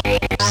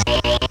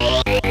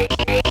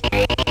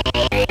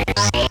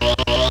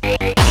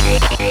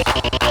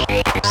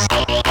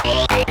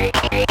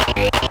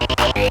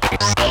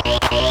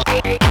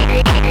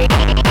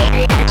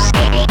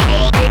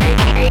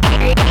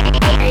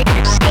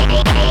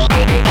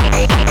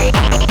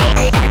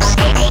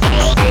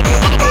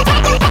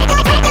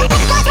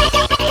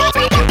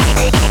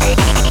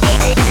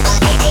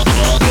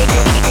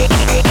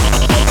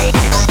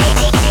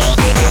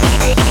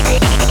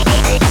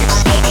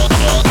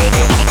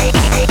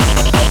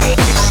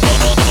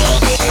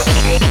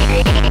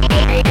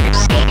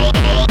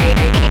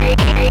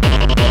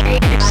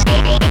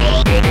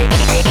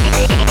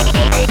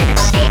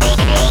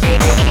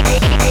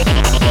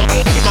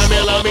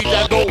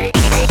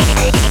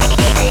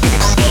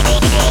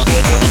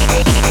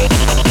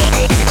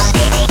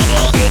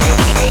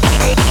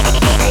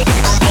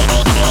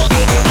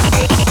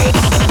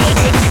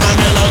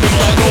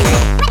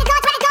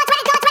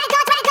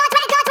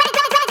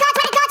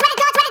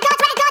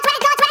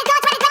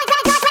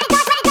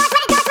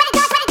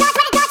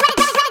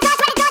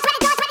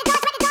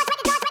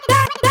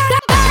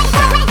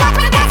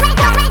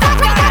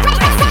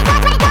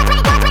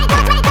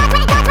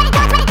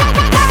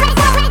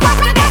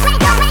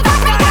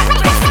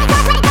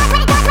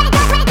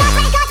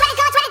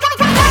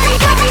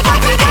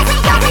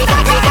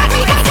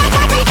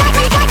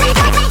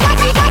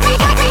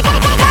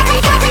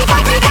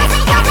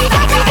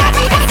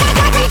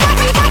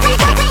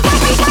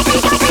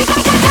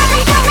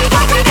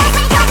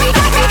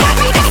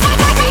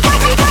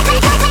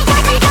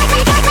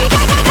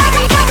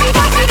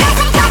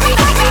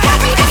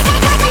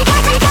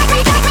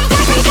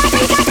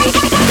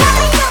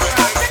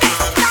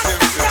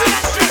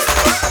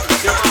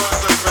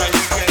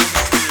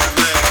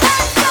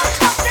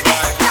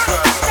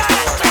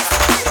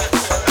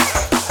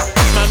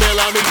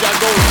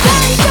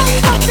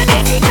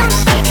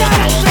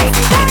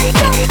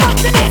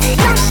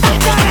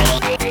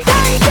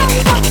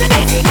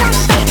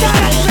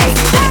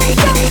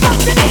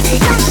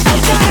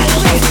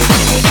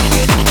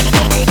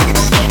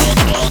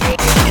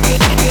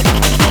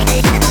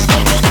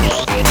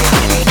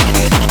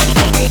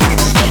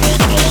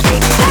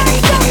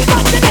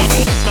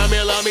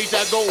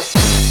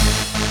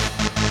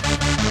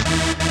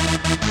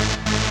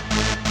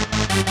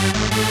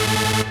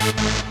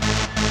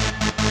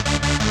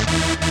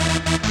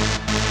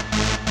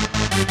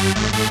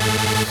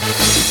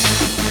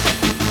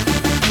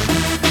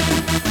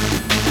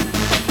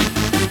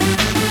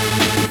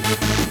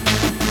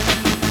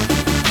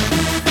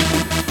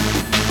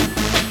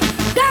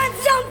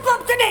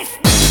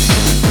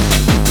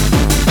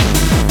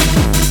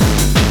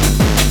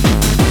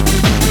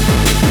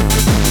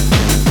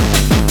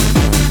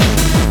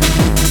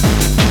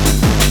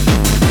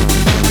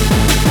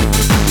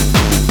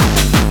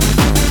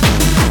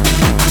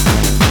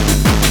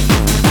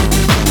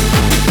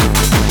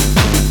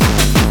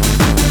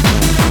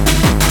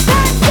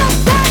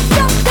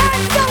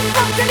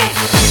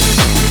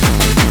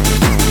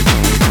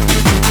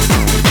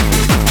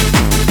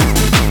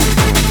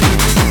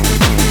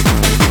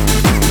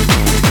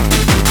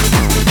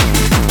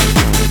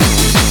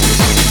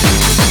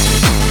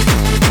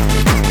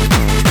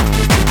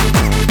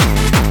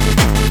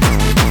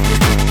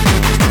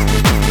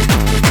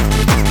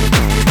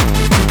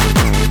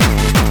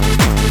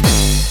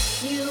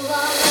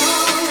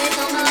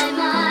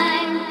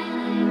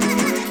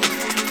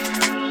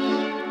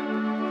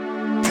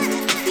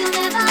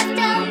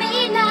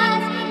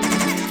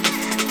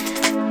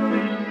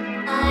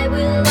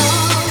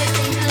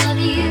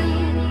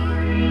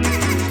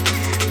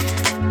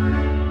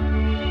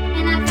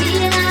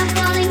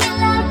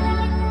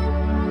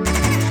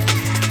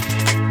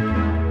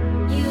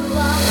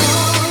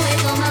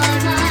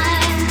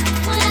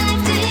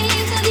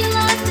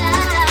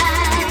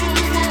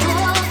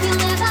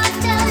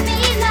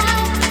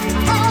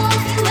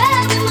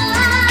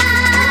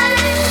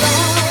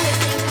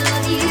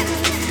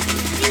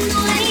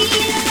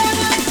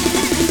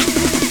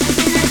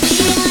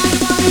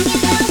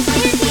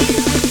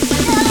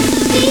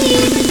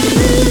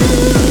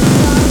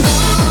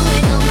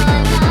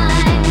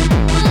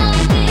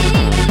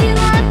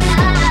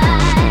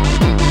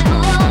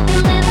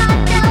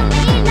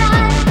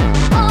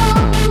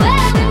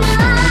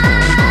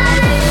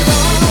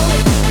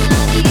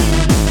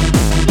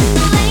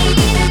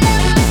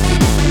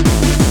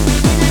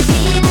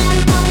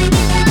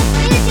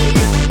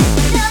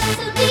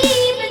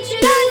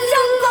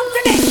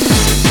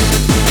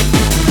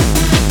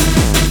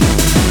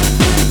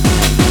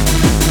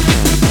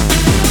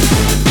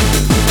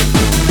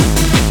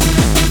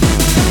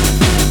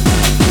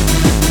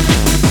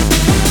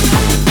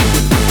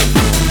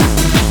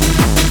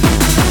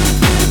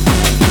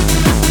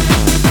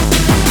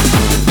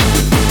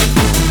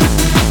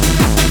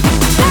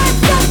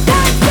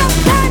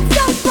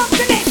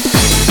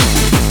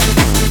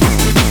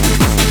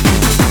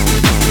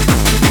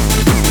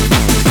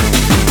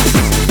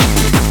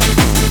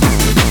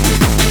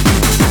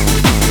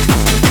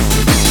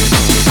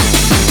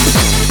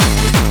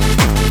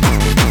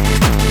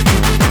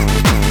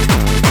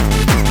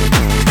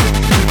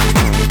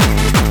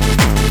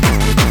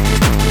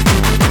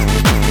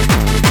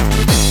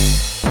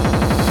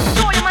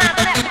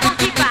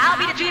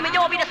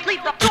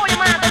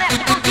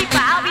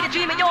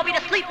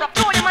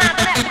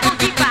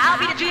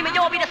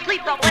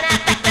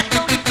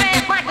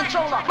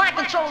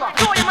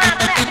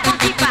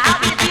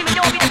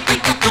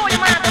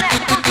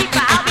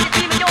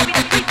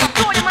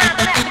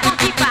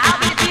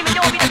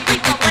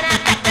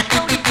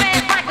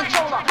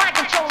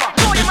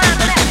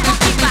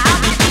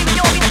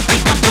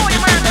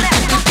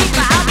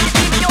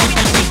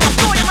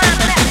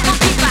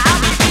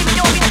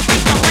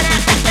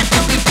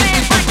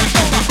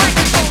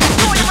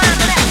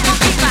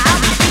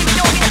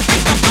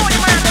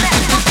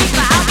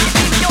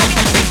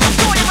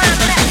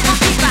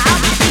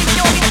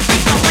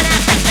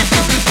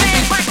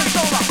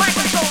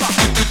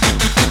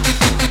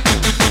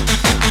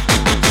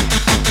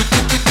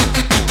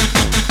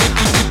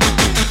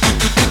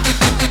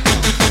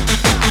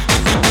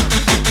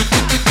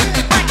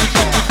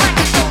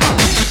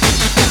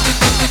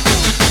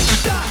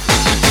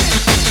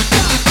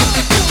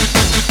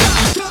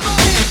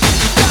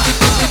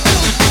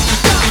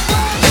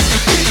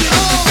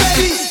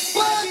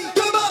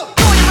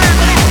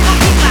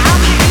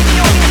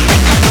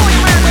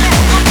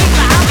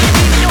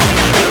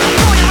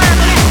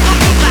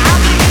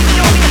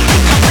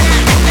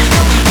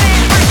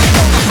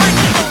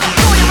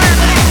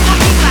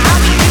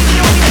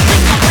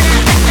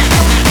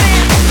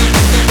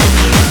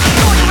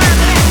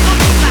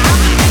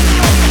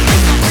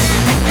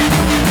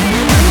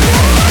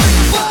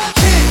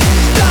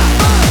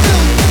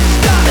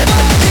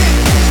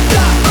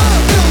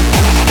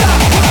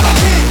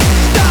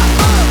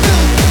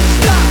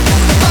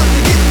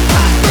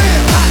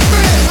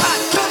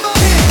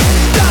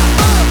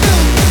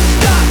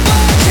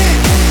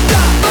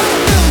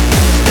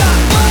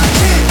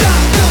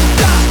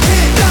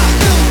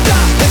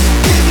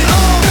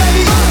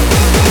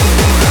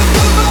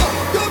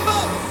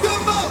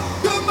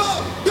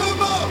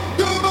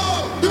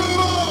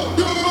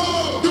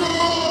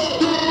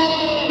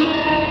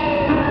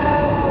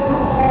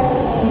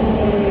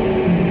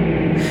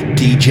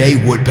 DJ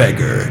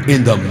Woodpecker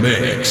in the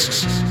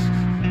mix.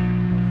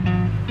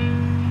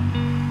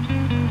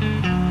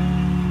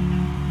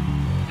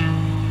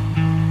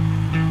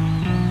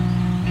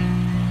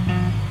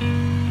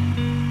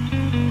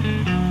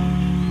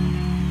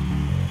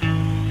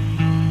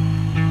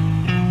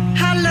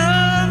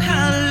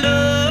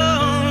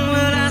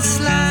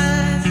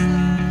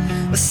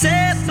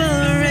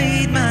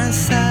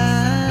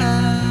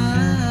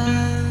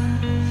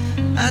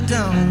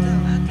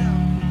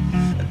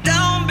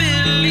 Don't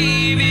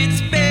believe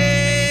it's been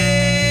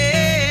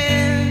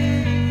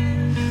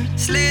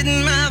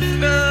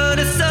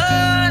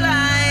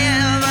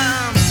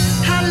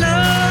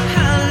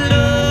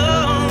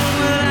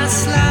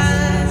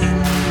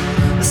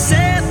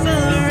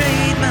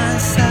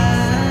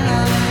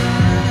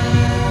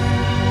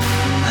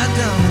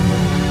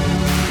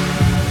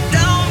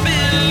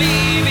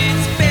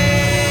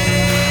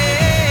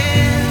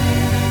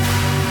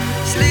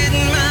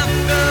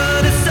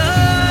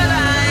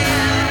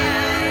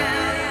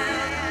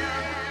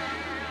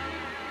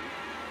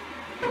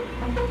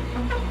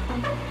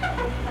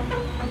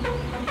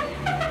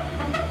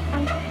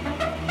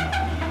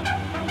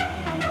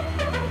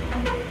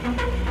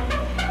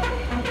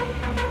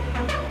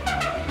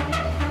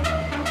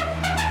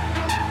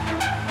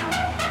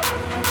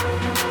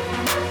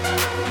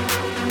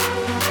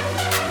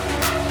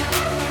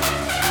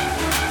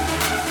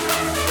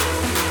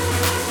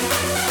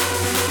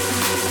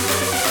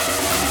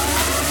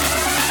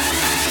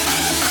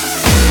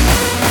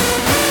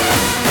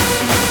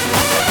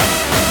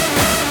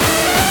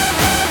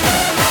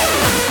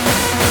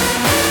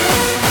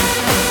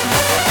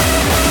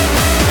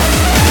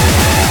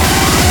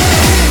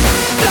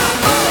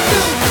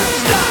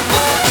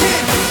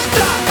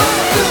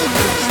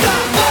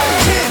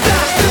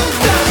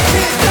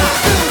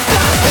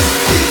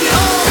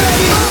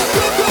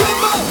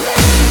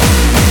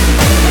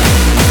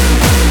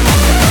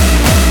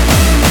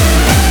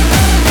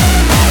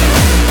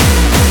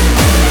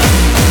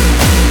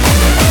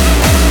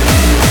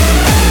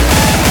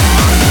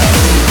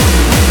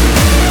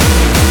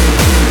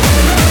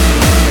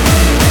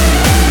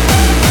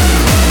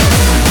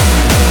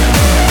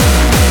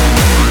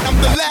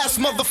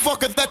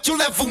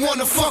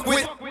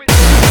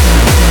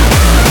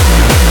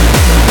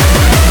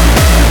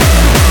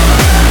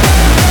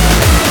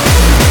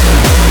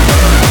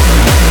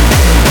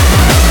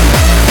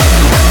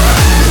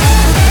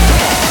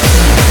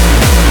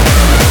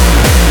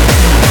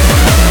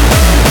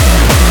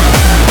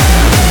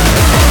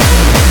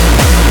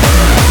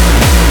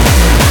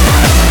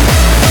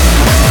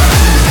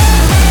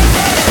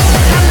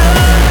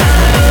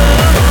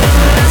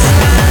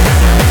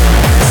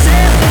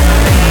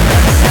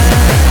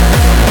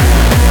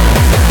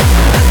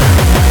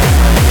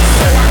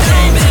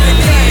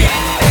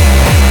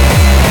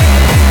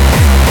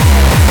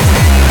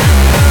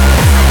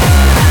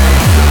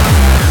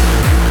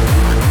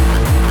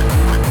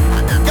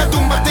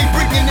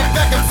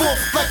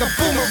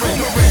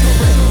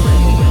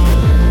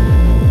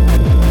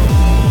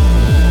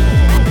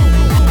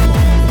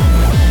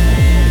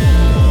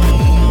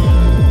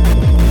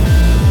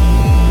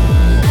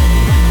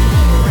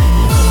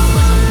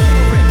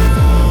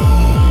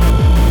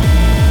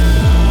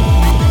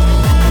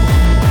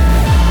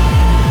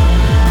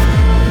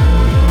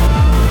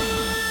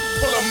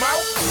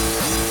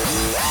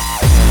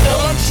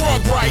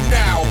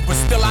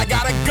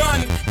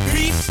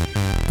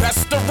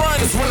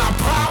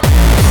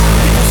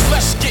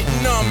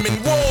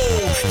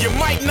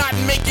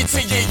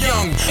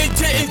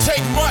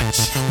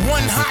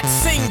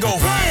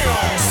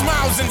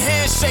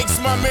shakes,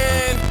 my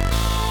man.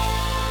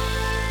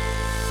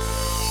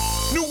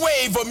 New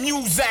wave of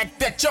music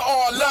that you're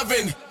all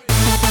loving.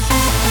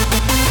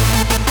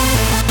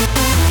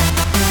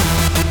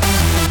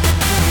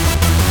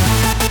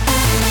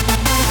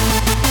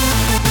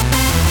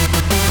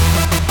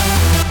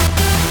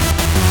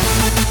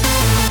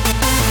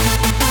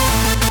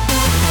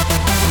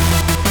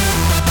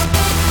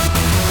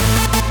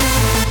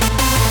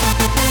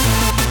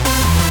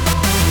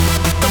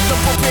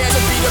 Prepare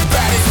to be the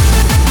baddest.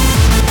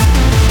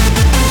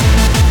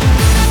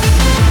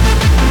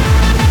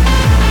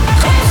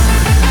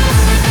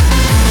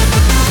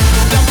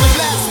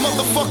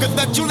 Motherfucker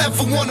that you'll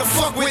ever wanna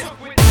fuck with.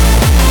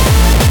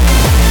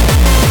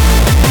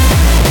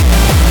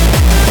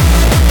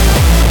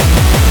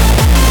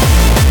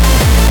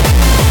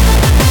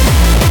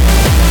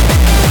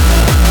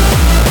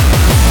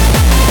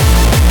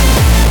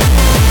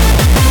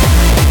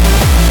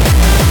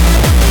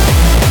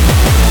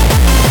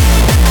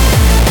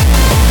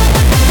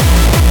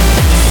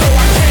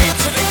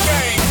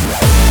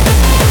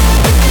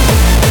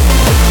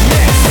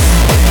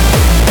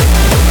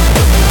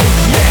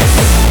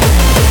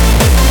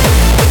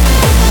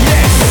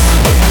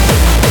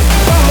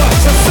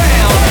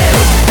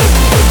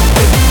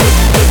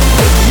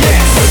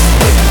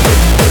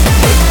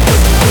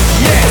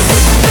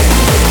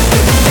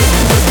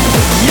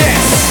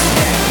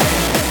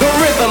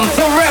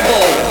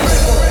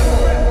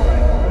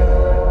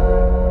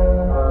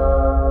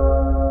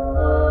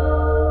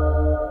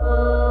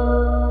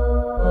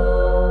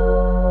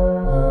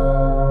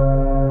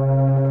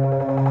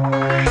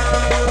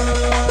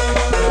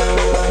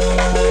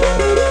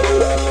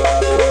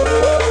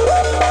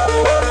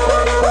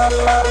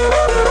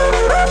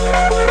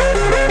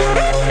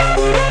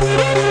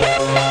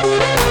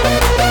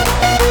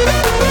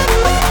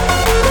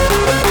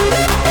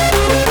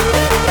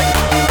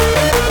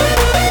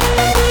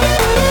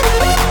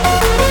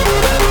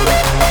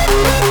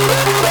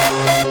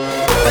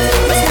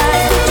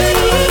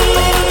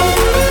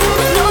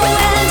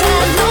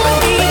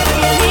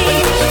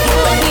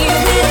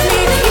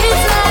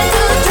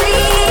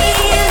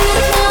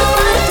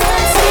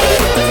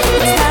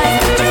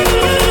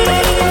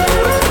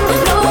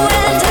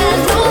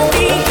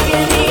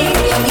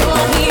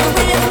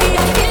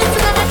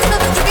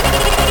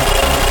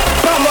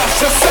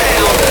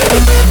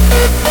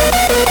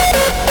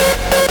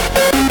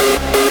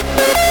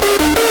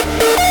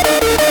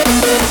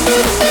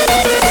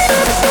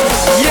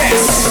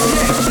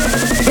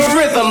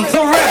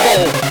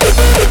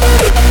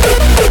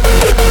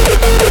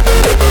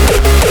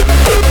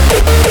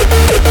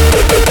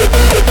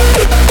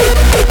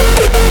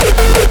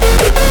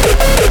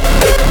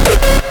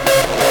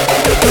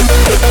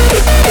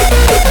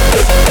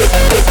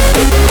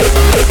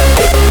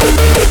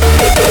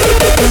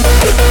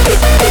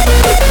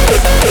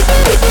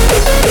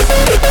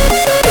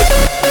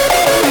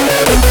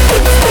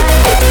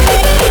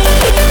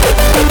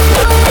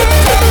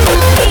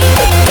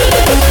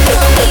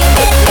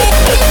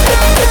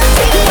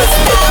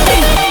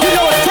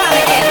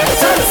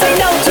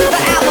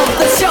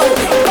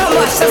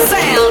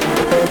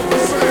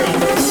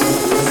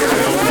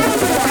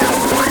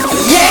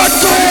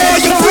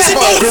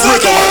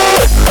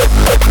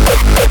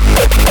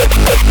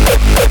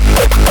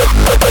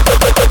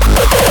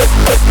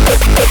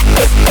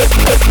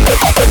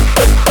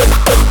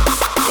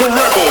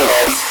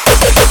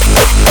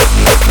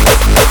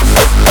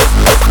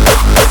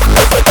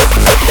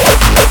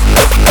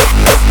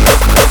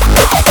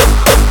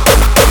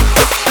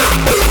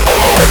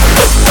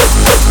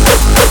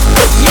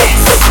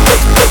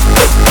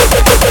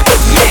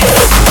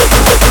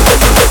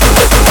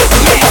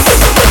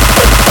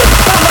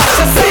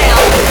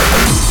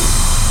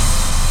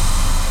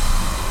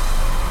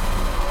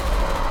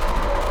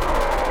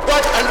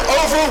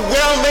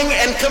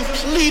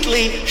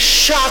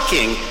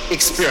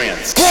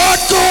 Experience.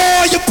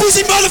 Hardcore, you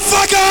pussy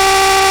motherfucker!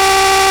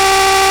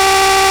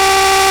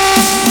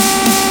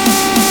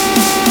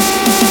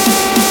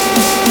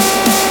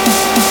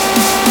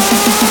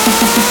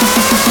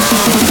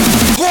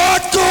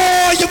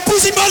 Hardcore, you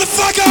pussy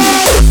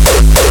motherfucker!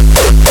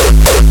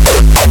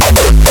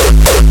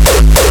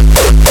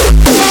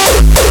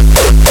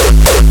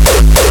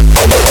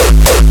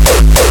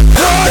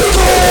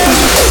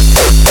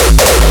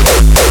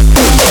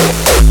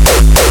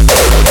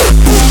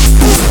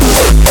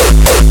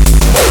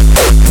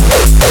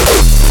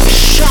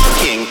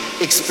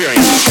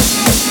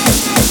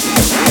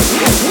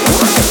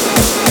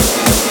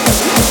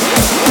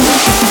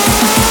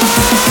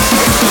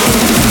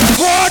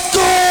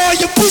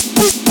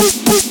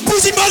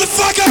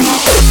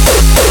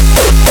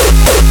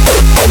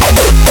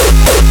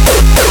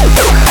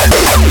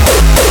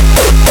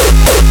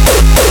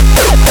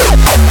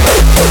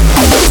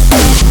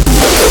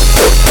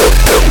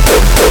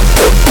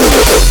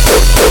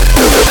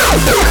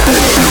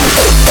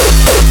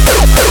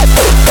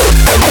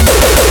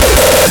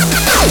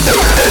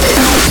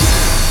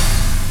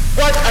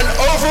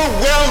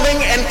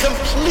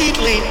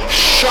 completely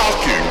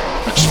shocking.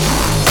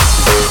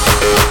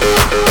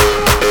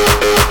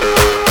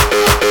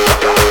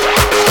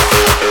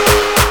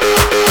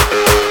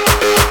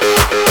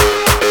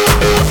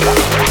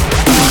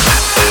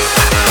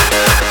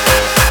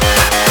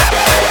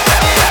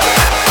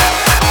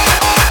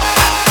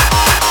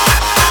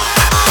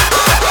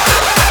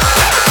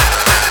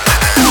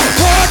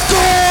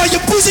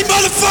 pussy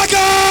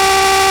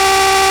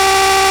motherfucker!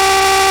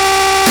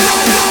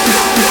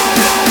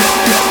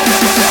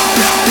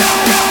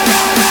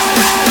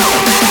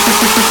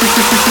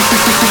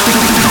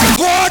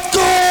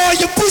 Hardcore,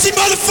 you pussy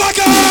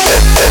motherfucker!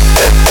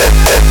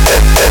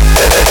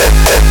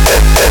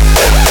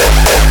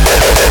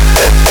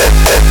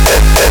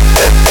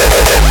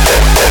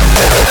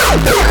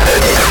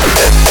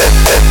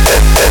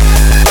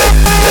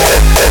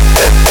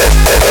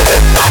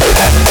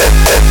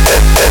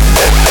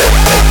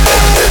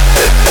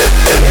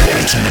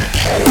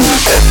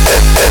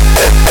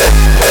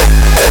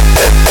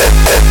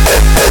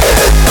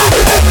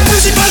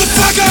 Pussy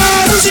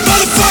motherfucker! Pussy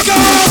motherfucker!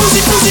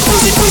 Pussy, pussy,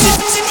 pussy, pussy,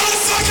 pussy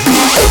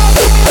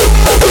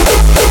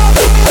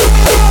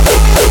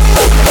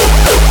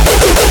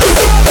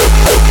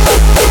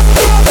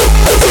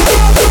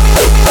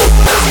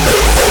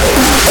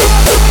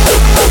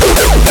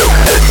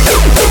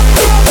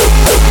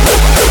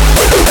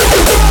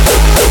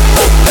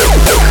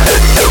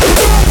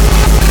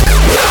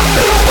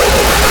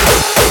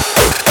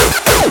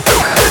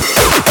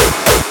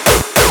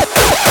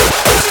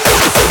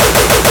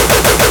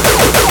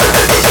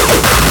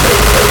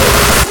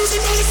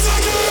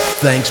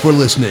Thanks for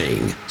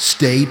listening.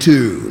 Stay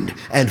tuned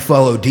and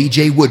follow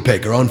DJ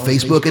Woodpecker on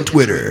Facebook and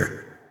Twitter.